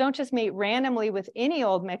females don't just mate randomly with any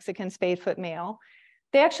old Mexican spadefoot male.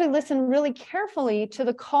 They actually listen really carefully to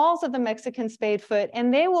the calls of the Mexican spadefoot,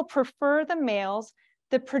 and they will prefer the males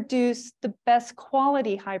that produce the best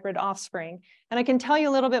quality hybrid offspring. And I can tell you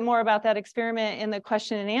a little bit more about that experiment in the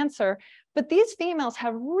question and answer, but these females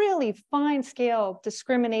have really fine scale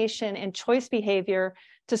discrimination and choice behavior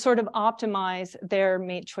to sort of optimize their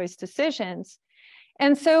mate choice decisions.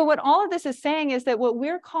 And so what all of this is saying is that what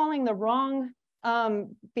we're calling the wrong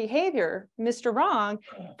behavior, Mr. Wrong,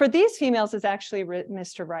 for these females is actually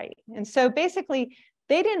Mr. Right. And so basically,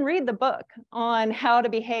 they didn't read the book on how to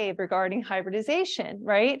behave regarding hybridization,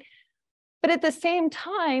 right? But at the same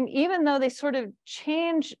time, even though they sort of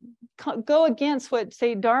go against what,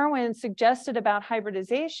 say, Darwin suggested about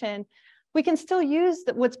hybridization, we can still use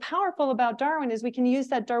what's powerful about Darwin is we can use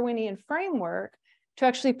that Darwinian framework to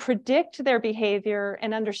actually predict their behavior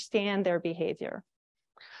and understand their behavior.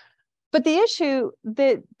 But the issue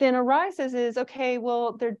that then arises is, okay,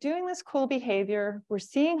 well, they're doing this cool behavior. We're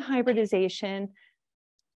seeing hybridization.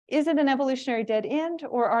 Is it an evolutionary dead end,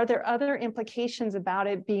 or are there other implications about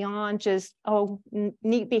it beyond just, oh,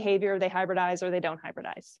 neat behavior, they hybridize or they don't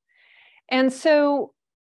hybridize? And so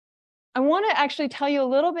I want to actually tell you a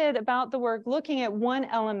little bit about the work looking at one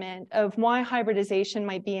element of why hybridization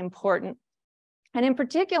might be important. And in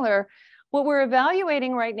particular, what we're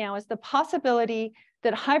evaluating right now is the possibility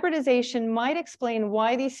that hybridization might explain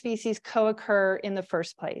why these species co-occur in the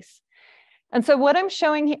first place. And so what I'm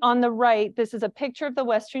showing on the right, this is a picture of the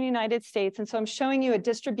Western United States. And so I'm showing you a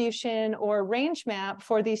distribution or range map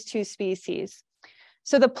for these two species.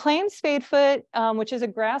 So the plain spadefoot, which is a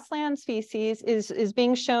grassland species, is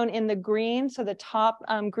being shown in the green, so the top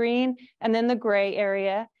green, and then the gray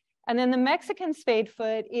area. And then the Mexican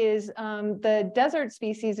spadefoot is the desert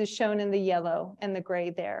species is shown in the yellow and the gray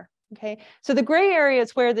there. Okay, so the gray area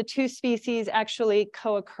is where the two species actually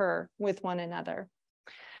co-occur with one another.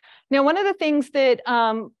 Now, one of the things that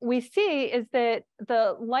we see is that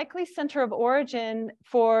the likely center of origin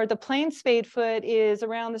for the plain spadefoot is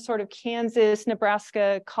around the sort of Kansas,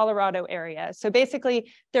 Nebraska, Colorado area. So basically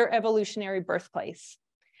their evolutionary birthplace.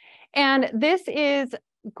 And this is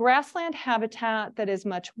grassland habitat that is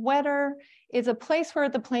much wetter, is a place where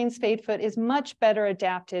the plain spadefoot is much better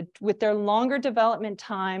adapted with their longer development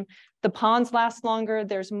time. The ponds last longer,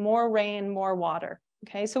 there's more rain, more water.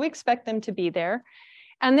 Okay, so we expect them to be there.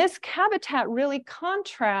 And this habitat really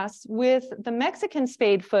contrasts with the Mexican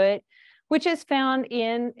spadefoot, which is found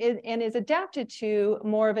in and is adapted to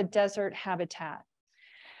more of a desert habitat.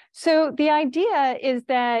 So the idea is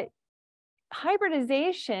that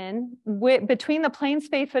hybridization between the plain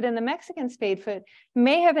spadefoot and the Mexican spadefoot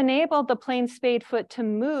may have enabled the plain spadefoot to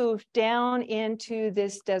move down into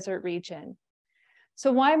this desert region.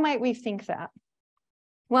 So why might we think that?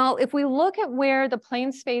 Well, if we look at where the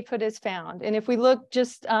plain spadefoot is found, and if we look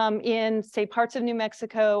just in, say, parts of New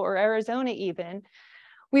Mexico or Arizona even,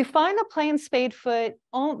 we find the plain spadefoot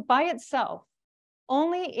by itself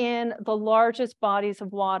only in the largest bodies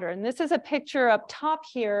of water. And this is a picture up top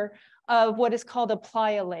here of what is called a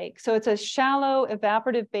playa lake. So it's a shallow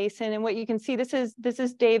evaporative basin. And what you can see, this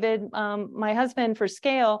is David, my husband, for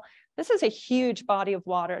scale. This is a huge body of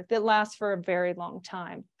water that lasts for a very long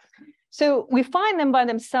time. So we find them by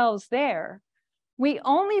themselves there. We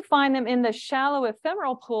only find them in the shallow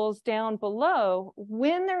ephemeral pools down below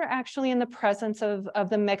when they're actually in the presence of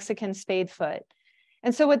the Mexican spadefoot.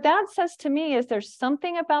 And so what that says to me is there's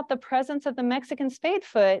something about the presence of the Mexican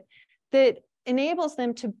spadefoot that enables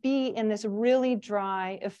them to be in this really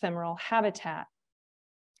dry ephemeral habitat.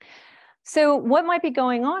 So what might be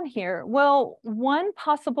going on here? Well, one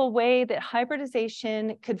possible way that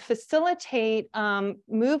hybridization could facilitate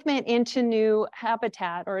movement into new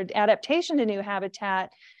habitat or adaptation to new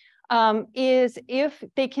habitat is if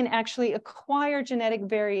they can actually acquire genetic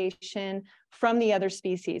variation from the other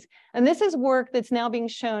species. And this is work that's now being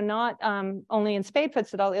shown not only in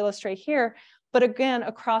spadefoots that I'll illustrate here, but again,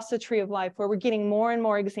 across the tree of life, where we're getting more and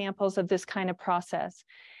more examples of this kind of process.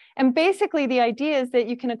 And basically, the idea is that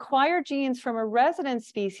you can acquire genes from a resident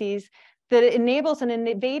species that enables an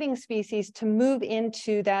invading species to move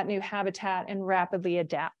into that new habitat and rapidly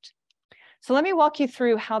adapt. So let me walk you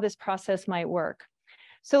through how this process might work.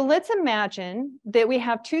 So let's imagine that we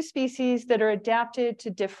have two species that are adapted to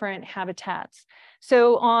different habitats.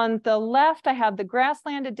 So on the left, I have the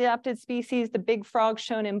grassland adapted species, the big frog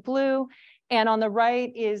shown in blue. And on the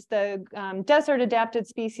right is the desert adapted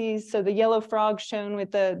species, so the yellow frog shown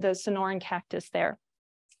with the Sonoran cactus there.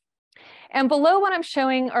 And below what I'm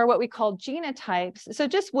showing are what we call genotypes. So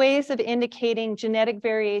just ways of indicating genetic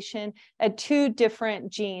variation at two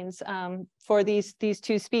different genes for these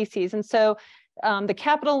two species. And so the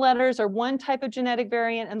capital letters are one type of genetic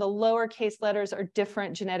variant and the lowercase letters are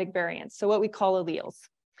different genetic variants. So what we call alleles.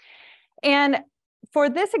 And for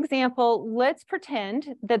this example, let's pretend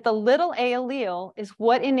that the little a allele is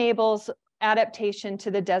what enables adaptation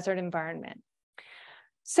to the desert environment.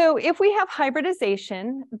 So if we have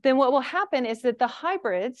hybridization, then what will happen is that the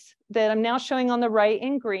hybrids that I'm now showing on the right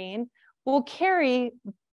in green will carry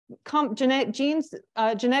genetic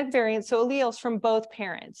variants, so alleles from both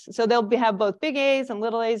parents. So they'll have both big A's and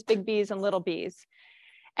little a's, big B's and little B's.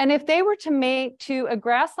 And if they were to mate to a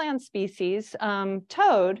grassland species,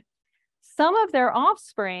 toad, some of their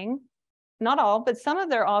offspring, not all, but some of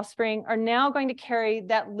their offspring are now going to carry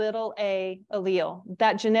that little a allele,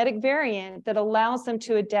 that genetic variant that allows them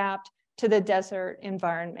to adapt to the desert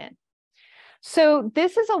environment. So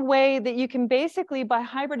this is a way that you can basically, by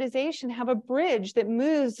hybridization, have a bridge that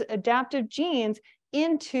moves adaptive genes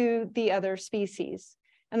into the other species.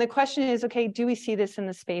 And the question is, okay, do we see this in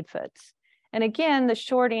the spadefoots? And again, the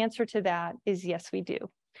short answer to that is yes, we do.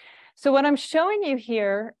 So what I'm showing you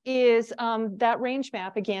here is that range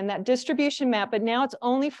map, again, that distribution map, but now it's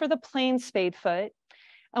only for the plain spadefoot.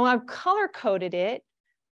 And I've color-coded it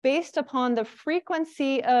based upon the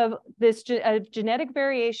frequency of this genetic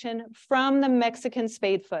variation from the Mexican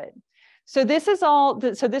spadefoot. So this is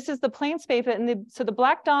this is the plain spadefoot, and so the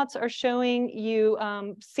black dots are showing you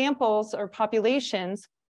samples or populations.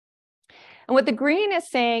 And what the green is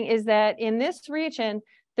saying is that in this region,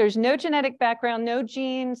 there's no genetic background, no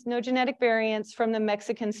genes, no genetic variants from the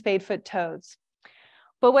Mexican spadefoot toads.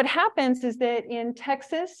 But what happens is that in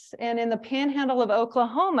Texas and in the panhandle of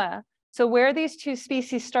Oklahoma, so where these two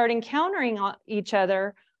species start encountering each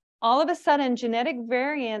other, all of a sudden genetic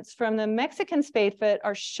variants from the Mexican spadefoot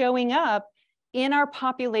are showing up in our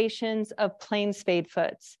populations of plain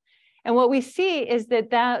spadefoots. And what we see is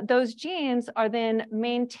that those genes are then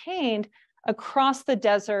maintained across the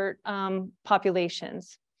desert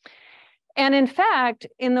populations. And in fact,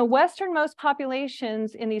 in the westernmost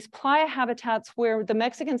populations, in these playa habitats where the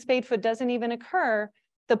Mexican spadefoot doesn't even occur,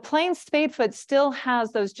 the plain spadefoot still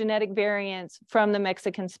has those genetic variants from the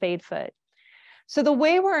Mexican spadefoot. So the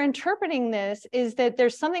way we're interpreting this is that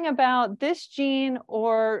there's something about this gene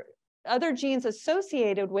or other genes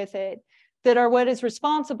associated with it that are what is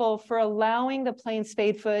responsible for allowing the plain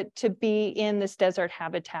spadefoot to be in this desert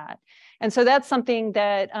habitat. And so that's something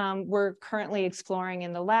that we're currently exploring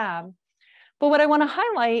in the lab. But what I want to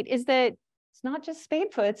highlight is that it's not just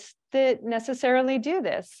spadefoots that necessarily do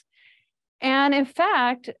this. And in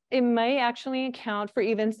fact, it may actually account for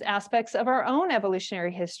even aspects of our own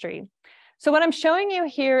evolutionary history. So what I'm showing you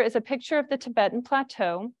here is a picture of the Tibetan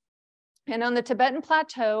Plateau. And on the Tibetan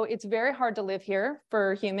Plateau, it's very hard to live here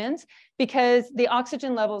for humans because the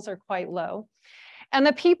oxygen levels are quite low. And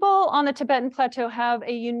the people on the Tibetan Plateau have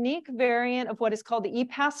a unique variant of what is called the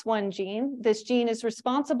EPAS1 gene. This gene is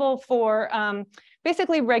responsible for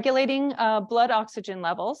basically regulating blood oxygen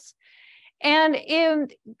levels. And in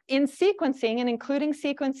sequencing, and including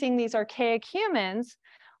sequencing these archaic humans,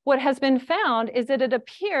 what has been found is that it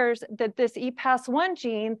appears that this EPAS1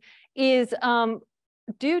 gene is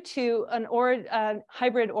due to an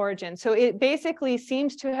hybrid origin. So it basically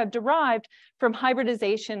seems to have derived from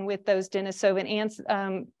hybridization with those Denisovan ants,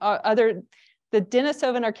 the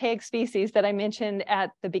Denisovan archaic species that I mentioned at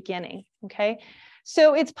the beginning, okay?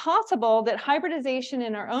 So it's possible that hybridization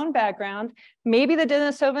in our own background, maybe the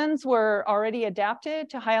Denisovans were already adapted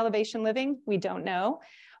to high elevation living, we don't know.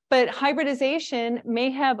 But hybridization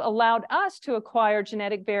may have allowed us to acquire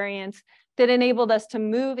genetic variants that enabled us to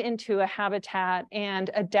move into a habitat and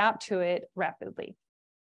adapt to it rapidly.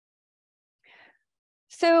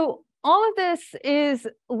 So all of this is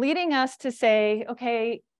leading us to say,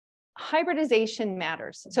 okay, hybridization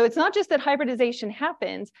matters. So it's not just that hybridization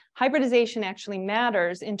happens, hybridization actually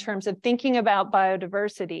matters in terms of thinking about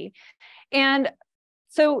biodiversity. And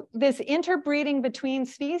so this interbreeding between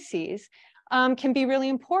species can be really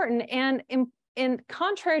important. And in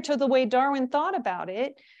contrary to the way Darwin thought about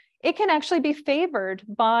it, it can actually be favored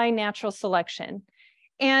by natural selection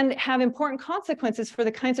and have important consequences for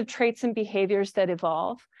the kinds of traits and behaviors that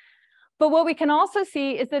evolve. But what we can also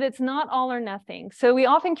see is that it's not all or nothing. So we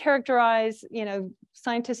often characterize,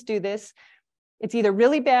 scientists do this. It's either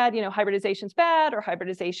really bad, hybridization's bad or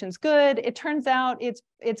hybridization's good. It turns out it's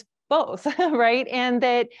both, right? And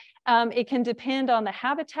that it can depend on the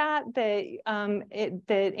habitat that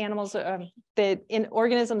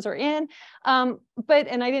organisms are in. And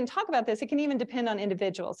I didn't talk about this, it can even depend on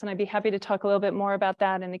individuals. And I'd be happy to talk a little bit more about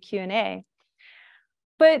that in the Q&A.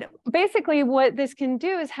 But basically what this can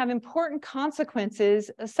do is have important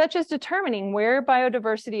consequences, such as determining where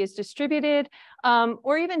biodiversity is distributed,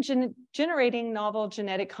 or even generating novel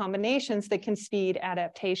genetic combinations that can speed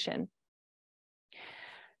adaptation.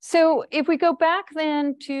 So if we go back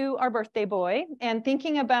then to our birthday boy and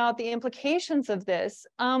thinking about the implications of this,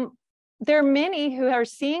 there are many who are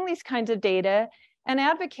seeing these kinds of data and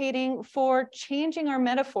advocating for changing our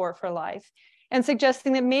metaphor for life, and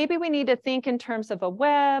suggesting that maybe we need to think in terms of a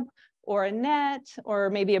web or a net or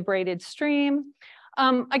maybe a braided stream.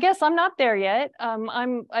 I guess I'm not there yet.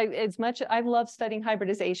 I love studying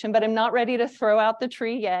hybridization, but I'm not ready to throw out the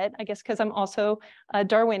tree yet, I guess because I'm also a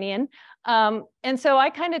Darwinian. And so I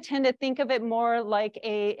kind of tend to think of it more like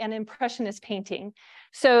an impressionist painting.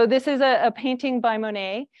 So this is a painting by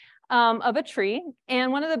Monet of a tree.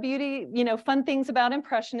 And one of the fun things about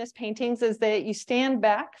impressionist paintings is that you stand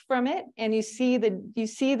back from it and you see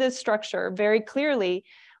the structure very clearly.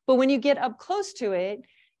 But when you get up close to it,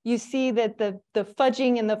 you see that the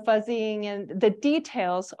fudging and the fuzzying and the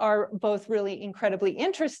details are both really incredibly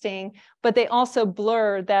interesting, but they also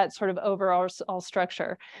blur that sort of overall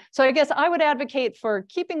structure. So I guess I would advocate for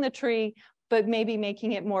keeping the tree, but maybe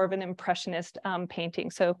making it more of an impressionist painting.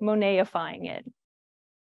 So Monet-ifying it.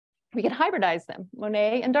 We could hybridize them,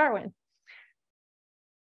 Monet and Darwin.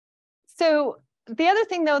 So the other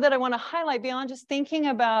thing, though, that I want to highlight beyond just thinking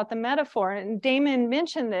about the metaphor, and Damon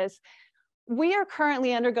mentioned this, we are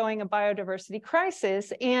currently undergoing a biodiversity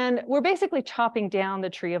crisis, and we're basically chopping down the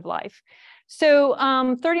tree of life. So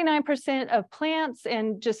 39% of plants,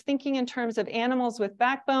 and just thinking in terms of animals with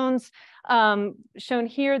backbones, shown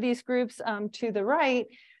here, these groups to the right,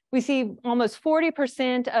 we see almost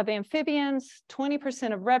 40% of amphibians,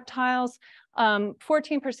 20% of reptiles,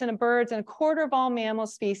 14% of birds, and a quarter of all mammal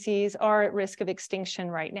species are at risk of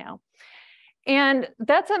extinction right now. And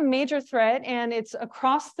that's a major threat, and it's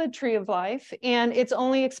across the tree of life, and it's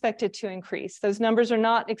only expected to increase. Those numbers are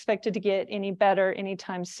not expected to get any better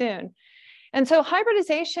anytime soon. And so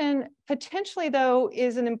hybridization potentially, though,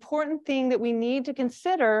 is an important thing that we need to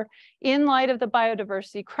consider in light of the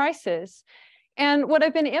biodiversity crisis. And what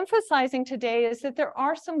I've been emphasizing today is that there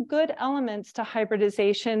are some good elements to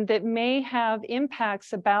hybridization that may have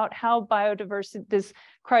impacts about how biodiversity, this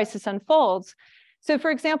crisis unfolds. So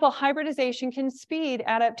for example, hybridization can speed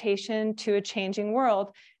adaptation to a changing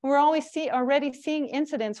world. We're already seeing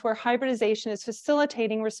incidents where hybridization is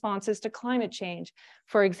facilitating responses to climate change,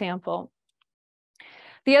 for example.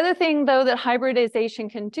 The other thing, though, that hybridization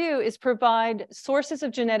can do is provide sources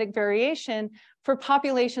of genetic variation for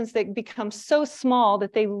populations that become so small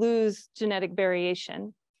that they lose genetic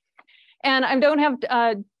variation. And I don't have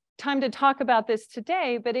time to talk about this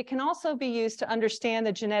today, but it can also be used to understand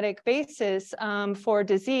the genetic basis for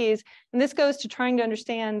disease. And this goes to trying to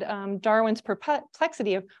understand Darwin's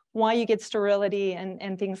perplexity of why you get sterility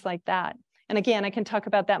and things like that. And again, I can talk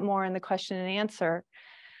about that more in the question and answer.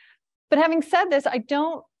 But having said this, I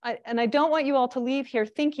don't want you all to leave here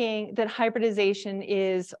thinking that hybridization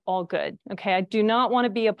is all good, okay? I do not want to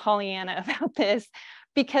be a Pollyanna about this,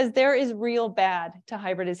 because there is real bad to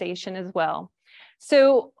hybridization as well.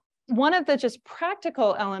 So one of the just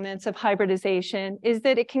practical elements of hybridization is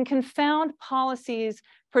that it can confound policies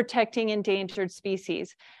protecting endangered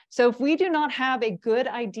species. So if we do not have a good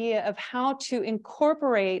idea of how to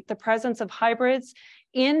incorporate the presence of hybrids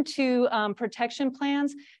into protection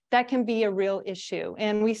plans, that can be a real issue.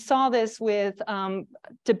 And we saw this with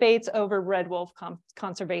debates over red wolf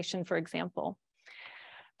conservation, for example.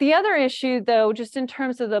 The other issue, though, just in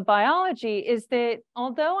terms of the biology, is that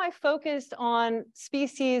although I focused on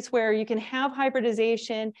species where you can have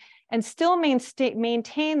hybridization and still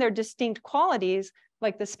maintain their distinct qualities,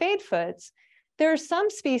 like the spadefoots, there are some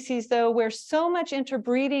species, though, where so much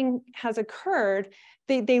interbreeding has occurred,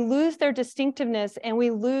 they lose their distinctiveness, and we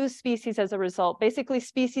lose species as a result. Basically,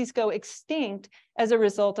 species go extinct as a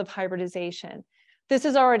result of hybridization. This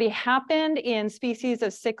has already happened in species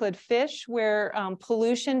of cichlid fish, where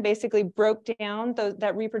pollution basically broke down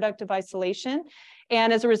that reproductive isolation.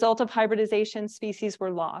 And as a result of hybridization, species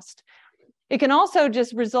were lost. It can also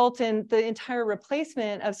just result in the entire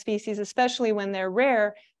replacement of species, especially when they're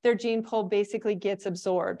rare. Their gene pool basically gets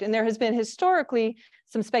absorbed. And there has been historically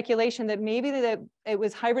some speculation that maybe it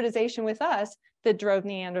was hybridization with us that drove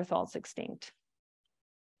Neanderthals extinct.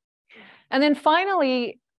 And then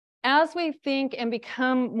finally, as we think and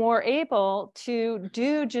become more able to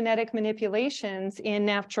do genetic manipulations in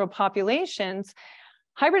natural populations,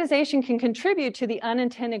 hybridization can contribute to the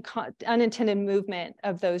unintended movement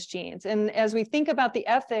of those genes. And as we think about the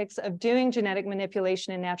ethics of doing genetic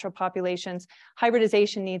manipulation in natural populations,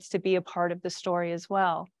 hybridization needs to be a part of the story as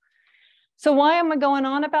well. So why am I going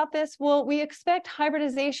on about this? Well, we expect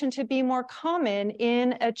hybridization to be more common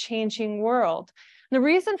in a changing world. The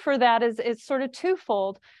reason for that is sort of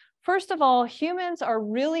twofold. First of all, humans are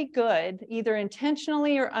really good, either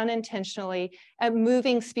intentionally or unintentionally, at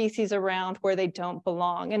moving species around where they don't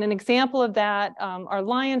belong. And an example of that are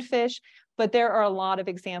lionfish, but there are a lot of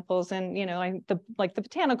examples. And, you know, like the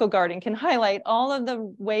botanical garden can highlight all of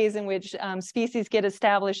the ways in which species get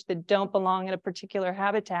established that don't belong in a particular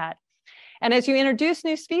habitat. And as you introduce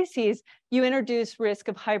new species, you introduce risk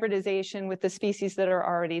of hybridization with the species that are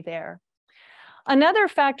already there. Another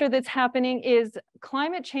factor that's happening is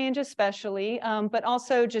climate change especially, but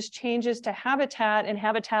also just changes to habitat and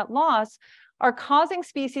habitat loss are causing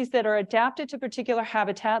species that are adapted to particular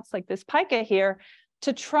habitats like this pika here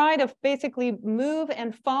to try to basically move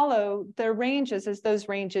and follow their ranges as those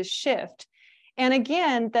ranges shift. And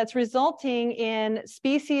again, that's resulting in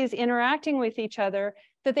species interacting with each other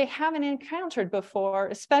that they haven't encountered before,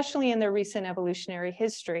 especially in their recent evolutionary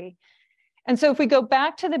history. And so if we go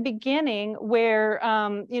back to the beginning where,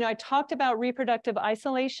 you know, I talked about reproductive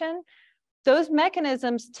isolation, those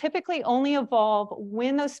mechanisms typically only evolve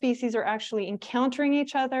when those species are actually encountering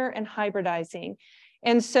each other and hybridizing.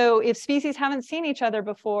 And so if species haven't seen each other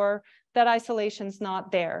before, that isolation's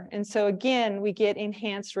not there. And so again, we get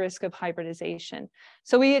enhanced risk of hybridization.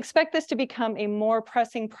 So we expect this to become a more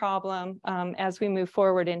pressing problem as we move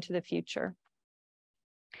forward into the future.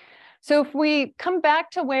 So if we come back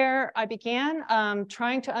to where I began,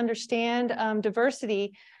 trying to understand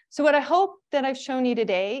diversity, so what I hope that I've shown you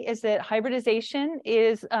today is that hybridization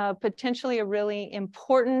is potentially a really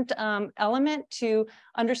important element to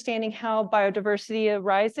understanding how biodiversity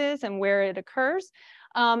arises and where it occurs.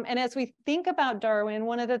 And as we think about Darwin,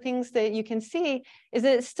 one of the things that you can see is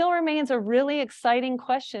that it still remains a really exciting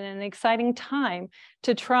question and an exciting time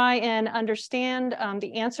to try and understand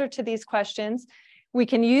the answer to these questions. We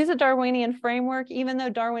can use a Darwinian framework, even though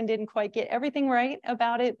Darwin didn't quite get everything right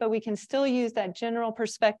about it, but we can still use that general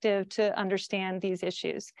perspective to understand these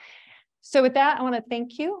issues. So with that, I want to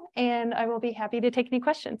thank you, and I will be happy to take any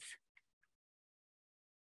questions.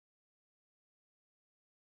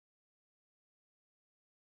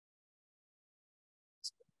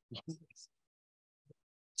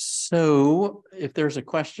 So if there's a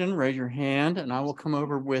question, raise your hand, and I will come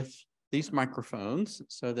over with these microphones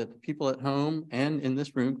so that the people at home and in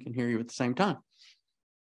this room can hear you at the same time.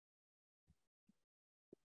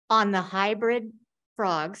 On the hybrid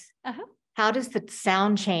frogs, how does the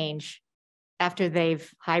sound change after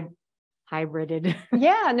they've hybrided?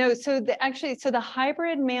 Yeah, no, so the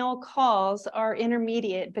hybrid male calls are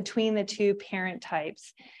intermediate between the two parent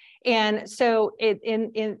types. And so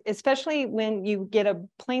especially when you get a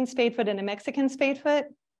plain spadefoot and a Mexican spadefoot,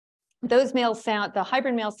 those males sound, the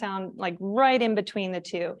hybrid males sound like right in between the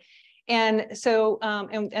two. And so,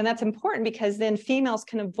 and that's important because then females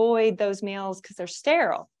can avoid those males because they're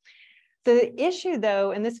sterile. The issue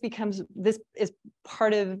though, and this is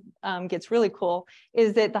part of, gets really cool,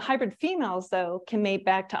 is that the hybrid females though can mate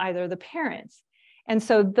back to either of the parents. And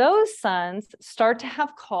so those sons start to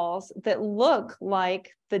have calls that look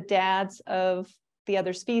like the dads of the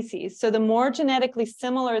other species. So the more genetically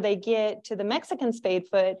similar they get to the Mexican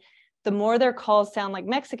spadefoot, the more their calls sound like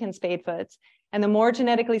Mexican spadefoots. And the more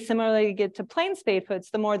genetically similar they get to plain spadefoots,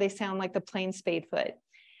 the more they sound like the plain spadefoot.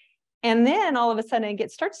 And then all of a sudden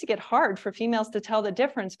it starts to get hard for females to tell the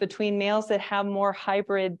difference between males that have more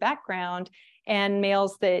hybrid background and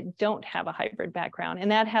males that don't have a hybrid background. And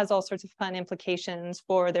that has all sorts of fun implications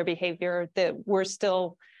for their behavior that we're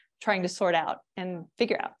still trying to sort out and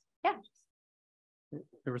figure out. Yeah.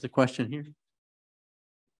 There was a question here.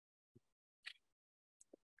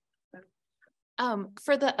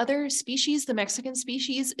 For the other species, the Mexican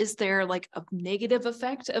species, is there like a negative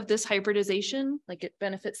effect of this hybridization? Like it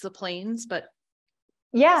benefits the plains, but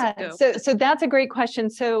yeah, so that's a great question.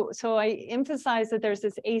 So I emphasize that there's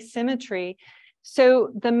this asymmetry. So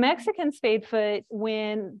the Mexican spadefoot,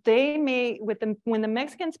 when they mate with when the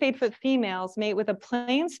Mexican spadefoot females mate with a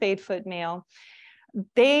plain spadefoot male,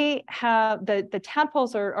 they have the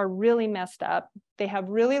tadpoles are really messed up. They have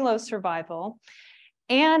really low survival.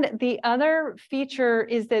 And the other feature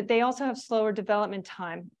is that they also have slower development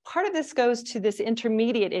time. Part of this goes to this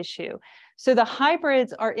intermediate issue. So the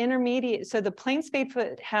hybrids are intermediate. So the plain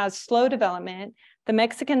spadefoot has slow development. The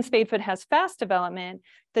Mexican spadefoot has fast development.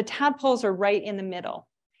 The tadpoles are right in the middle.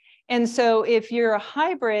 And so if you're a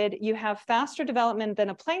hybrid, you have faster development than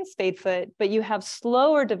a plain spadefoot, but you have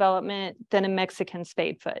slower development than a Mexican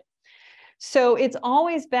spadefoot. So it's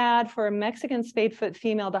always bad for a Mexican spadefoot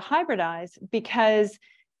female to hybridize because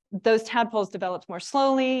those tadpoles developed more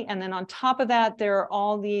slowly. And then on top of that, there are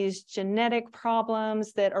all these genetic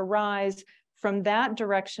problems that arise from that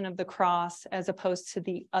direction of the cross as opposed to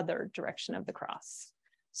the other direction of the cross.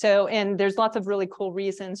 So, and there's lots of really cool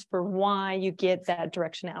reasons for why you get that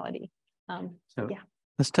directionality. So yeah.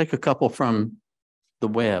 Let's take a couple from the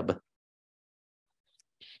web.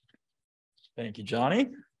 Thank you, Johnny.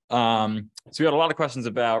 So we had a lot of questions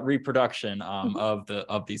about reproduction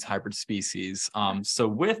of these hybrid species. So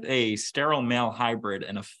with a sterile male hybrid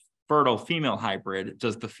and a fertile female hybrid,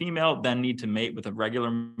 does the female then need to mate with a regular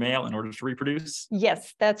male in order to reproduce?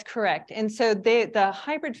 Yes, that's correct. And so the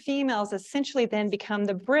hybrid females essentially then become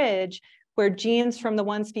the bridge where genes from the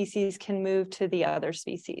one species can move to the other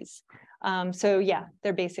species. So yeah,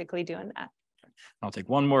 they're basically doing that. I'll take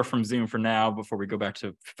one more from Zoom for now before we go back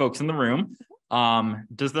to folks in the room.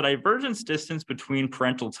 Does the divergence distance between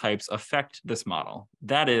parental types affect this model?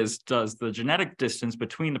 That is, does the genetic distance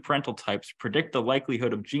between the parental types predict the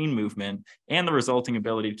likelihood of gene movement and the resulting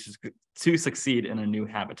ability to succeed in a new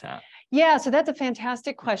habitat? Yeah, so that's a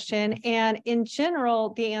fantastic question. And in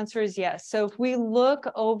general, the answer is yes. So if we look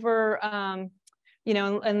over, you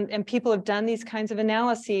know, and people have done these kinds of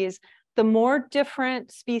analyses, the more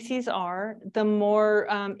different species are, the more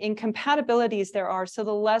incompatibilities there are, so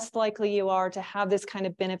the less likely you are to have this kind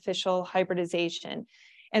of beneficial hybridization.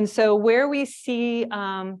 And so where we see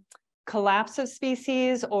collapse of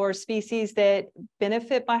species or species that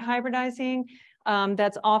benefit by hybridizing,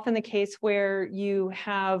 that's often the case where you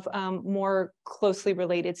have more closely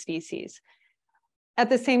related species. At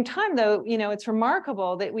the same time, though, you know, it's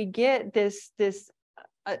remarkable that we get this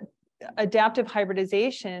adaptive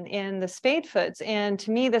hybridization in the spadefoots. And to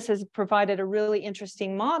me, this has provided a really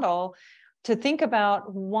interesting model to think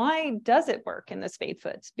about why does it work in the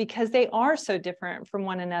spadefoots? Because they are so different from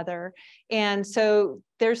one another. And so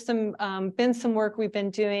there's been some work we've been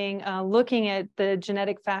doing looking at the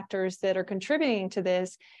genetic factors that are contributing to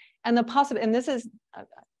this and the possible, and this is,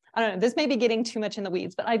 I don't know, this may be getting too much in the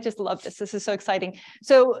weeds, but I just love this. This is so exciting.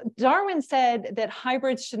 So Darwin said that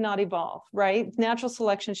hybrids should not evolve, right? Natural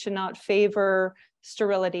selection should not favor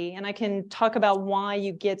sterility. And I can talk about why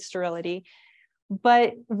you get sterility.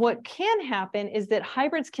 But what can happen is that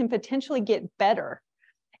hybrids can potentially get better.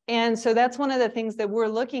 And so that's one of the things that we're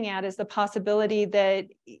looking at is the possibility that,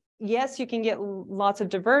 yes, you can get lots of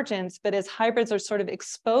divergence, but as hybrids are sort of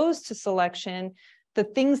exposed to selection, the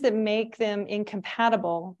things that make them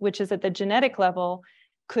incompatible, which is at the genetic level,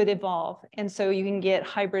 could evolve. And so you can get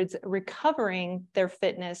hybrids recovering their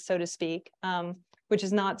fitness, so to speak, which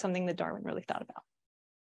is not something that Darwin really thought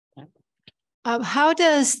about. How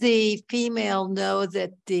does the female know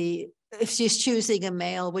that if she's choosing a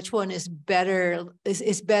male, which one is better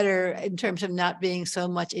in terms of not being so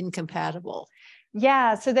much incompatible?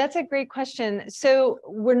 Yeah, so that's a great question. So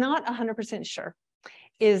we're not 100% sure.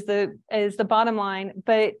 Is the bottom line.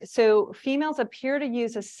 But so females appear to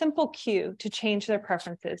use a simple cue to change their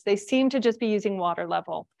preferences. They seem to just be using water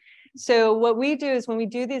level. So what we do is when we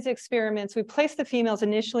do these experiments, we place the females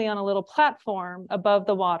initially on a little platform above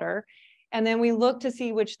the water, and then we look to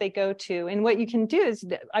see which they go to. And what you can do is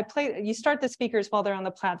you start the speakers while they're on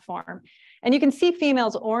the platform, and you can see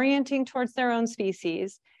females orienting towards their own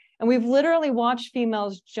species. And we've literally watched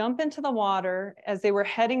females jump into the water as they were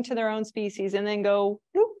heading to their own species and then go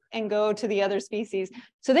whoop, and go to the other species.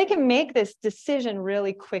 So they can make this decision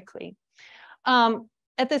really quickly.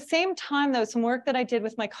 At the same time, though, some work that I did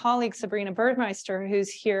with my colleague, Sabrina Birdmeister,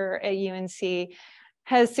 who's here at UNC,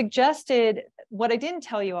 has suggested what I didn't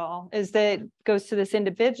tell you all is that goes to this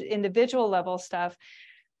individual level stuff.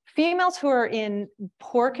 Females who are in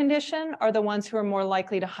poor condition are the ones who are more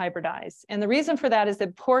likely to hybridize. And the reason for that is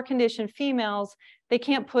that poor condition females, they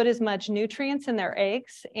can't put as much nutrients in their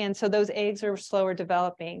eggs. And so those eggs are slower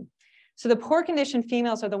developing. So the poor condition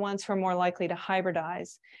females are the ones who are more likely to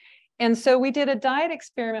hybridize. And so we did a diet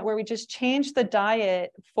experiment where we just changed the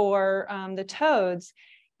diet for the toads.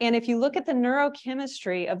 And if you look at the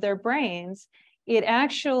neurochemistry of their brains, it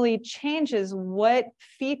actually changes what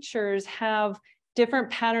features have different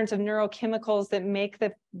patterns of neurochemicals that make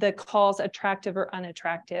the calls attractive or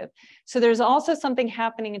unattractive. So there's also something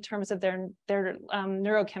happening in terms of their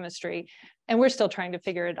neurochemistry, and we're still trying to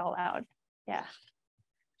figure it all out. Yeah.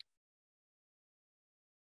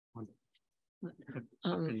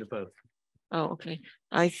 Oh, okay.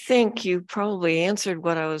 I think you probably answered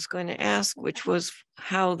what I was going to ask, which was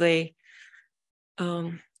how they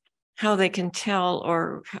can tell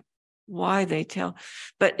or why they tell.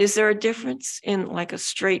 But is there a difference in like a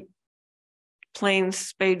straight plain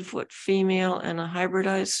spadefoot female and a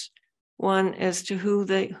hybridized one as to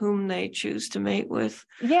whom they choose to mate with?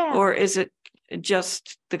 Yeah. Or is it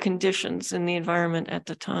just the conditions in the environment at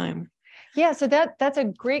the time? Yeah, so that's a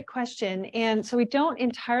great question. And so we don't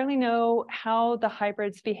entirely know how the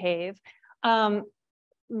hybrids behave.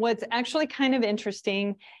 What's actually kind of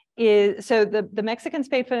interesting is, so the Mexican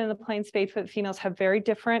spadefoot and the plain spadefoot females have very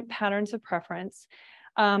different patterns of preference.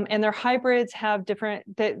 And their hybrids have different,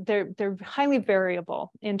 they're highly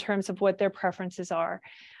variable in terms of what their preferences are.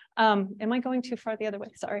 Am I going too far the other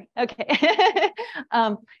way? Sorry. Okay.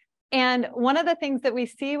 And one of the things that we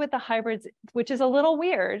see with the hybrids, which is a little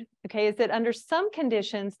weird, okay, is that under some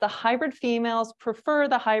conditions, the hybrid females prefer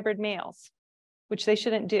the hybrid males, which they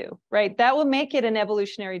shouldn't do, right? That will make it an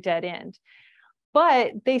evolutionary dead end.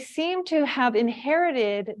 But they seem to have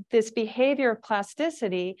inherited this behavior of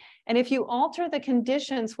plasticity. And if you alter the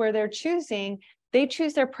conditions where they're choosing, they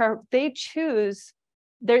switch their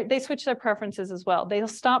preferences as well. They'll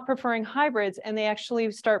stop preferring hybrids and they actually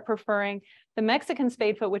start preferring the Mexican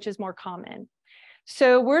spadefoot, which is more common.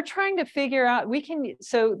 So we're trying to figure out,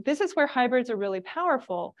 so this is where hybrids are really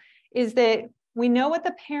powerful, is that we know what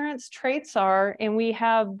the parents' traits are and we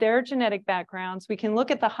have their genetic backgrounds. We can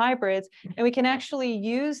look at the hybrids and we can actually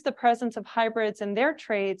use the presence of hybrids and their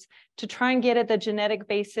traits to try and get at the genetic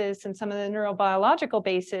basis and some of the neurobiological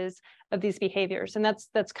basis of these behaviors. And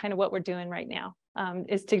that's kind of what we're doing right now,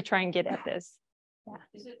 is to try and get at this. Yeah.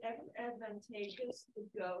 Is it ever advantageous to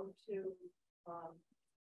go to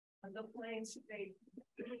the plain state,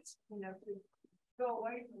 to go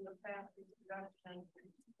away from the path of production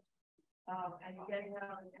and getting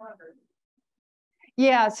out of water?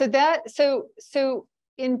 Yeah,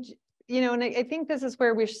 and I think this is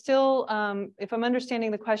where we're still, if I'm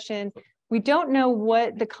understanding the question, we don't know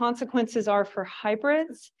what the consequences are for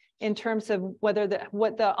hybrids in terms of what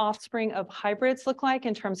the offspring of hybrids look like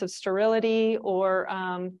in terms of sterility or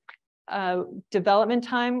development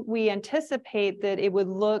time. We anticipate that it would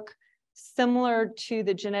look similar to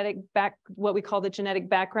the what we call the genetic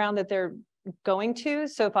background that they're going to.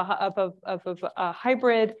 So if a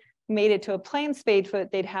hybrid made it to a plain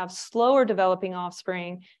spadefoot, they'd have slower developing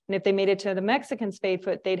offspring. And if they made it to the Mexican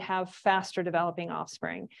spadefoot, they'd have faster developing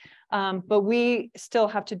offspring. But we still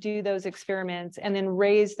have to do those experiments and then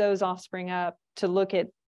raise those offspring up to look at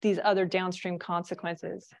these other downstream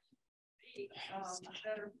consequences.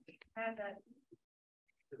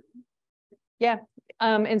 Yeah,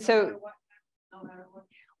 and so,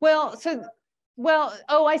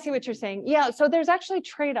 oh, I see what you're saying. Yeah, so there's actually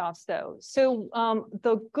trade-offs though. So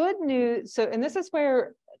the good news, and this is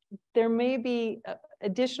where there may be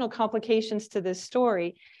additional complications to this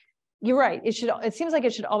story. You're right, it seems like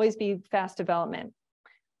it should always be fast development.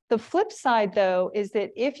 The flip side though, is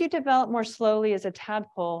that if you develop more slowly as a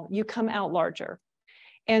tadpole, you come out larger.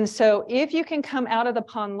 And so if you can come out of the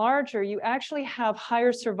pond larger, you actually have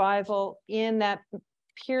higher survival in that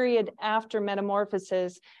period after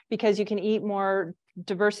metamorphosis because you can eat more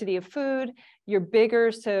diversity of food, you're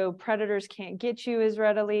bigger, so predators can't get you as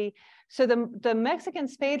readily. So the Mexican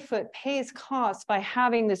spadefoot pays costs by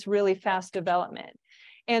having this really fast development.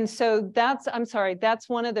 And so that's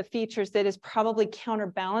one of the features that is probably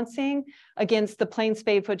counterbalancing against the plain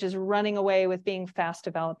spadefoot just running away with being fast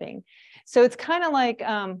developing. So it's kind of like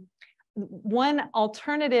one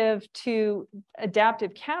alternative to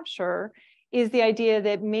adaptive capture is the idea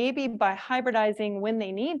that maybe by hybridizing when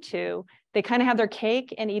they need to, they kind of have their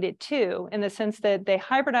cake and eat it too, in the sense that they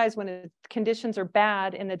hybridize when the conditions are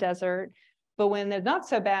bad in the desert, but when they're not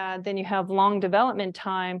so bad, then you have long development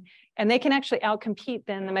time, and they can actually outcompete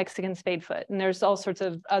then the Mexican spadefoot. And there's all sorts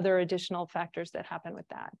of other additional factors that happen with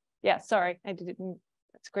that. Yeah, sorry, I didn't.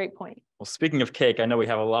 That's a great point. Well, speaking of cake, I know we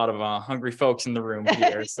have a lot of hungry folks in the room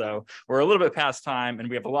here, so we're a little bit past time, and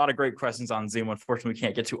we have a lot of great questions on Zoom. Unfortunately, we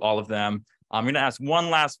can't get to all of them. I'm going to ask one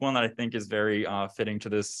last one that I think is very fitting to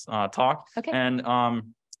this talk. Okay. And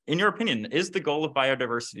in your opinion, is the goal of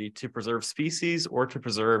biodiversity to preserve species or to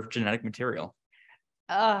preserve genetic material?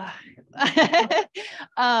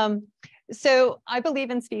 So I believe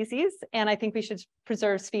in species, and I think we should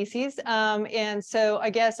preserve species. And so I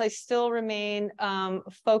guess I still remain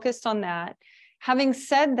focused on that. Having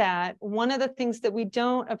said that, one of the things that we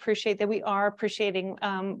don't appreciate that we are appreciating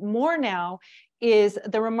more now is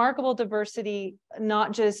the remarkable diversity,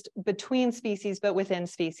 not just between species, but within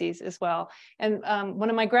species as well. And one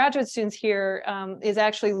of my graduate students here is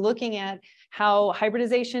actually looking at how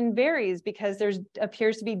hybridization varies because there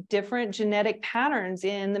appears to be different genetic patterns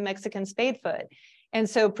in the Mexican spadefoot. And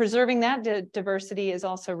so preserving that diversity is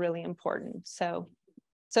also really important. So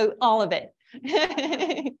all of it.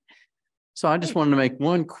 So I just wanted to make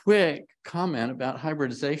one quick comment about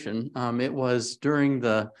hybridization. It was during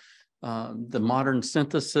the modern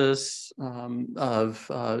synthesis of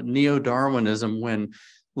neo-Darwinism when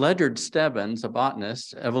Ledyard Stebbins, a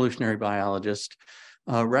botanist, evolutionary biologist,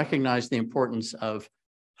 recognized the importance of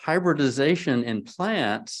hybridization in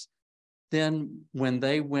plants. Then when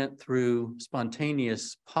they went through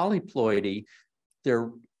spontaneous polyploidy, their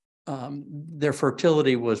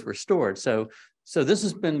fertility was restored. So this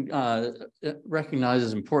has been recognized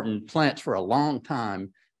as important in plants for a long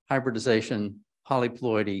time: hybridization,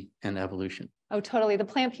 polyploidy, and evolution. Oh, totally. The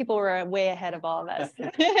plant people were way ahead of all of us.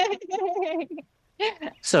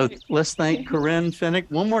 So let's thank Karin Pfennig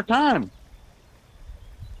one more time.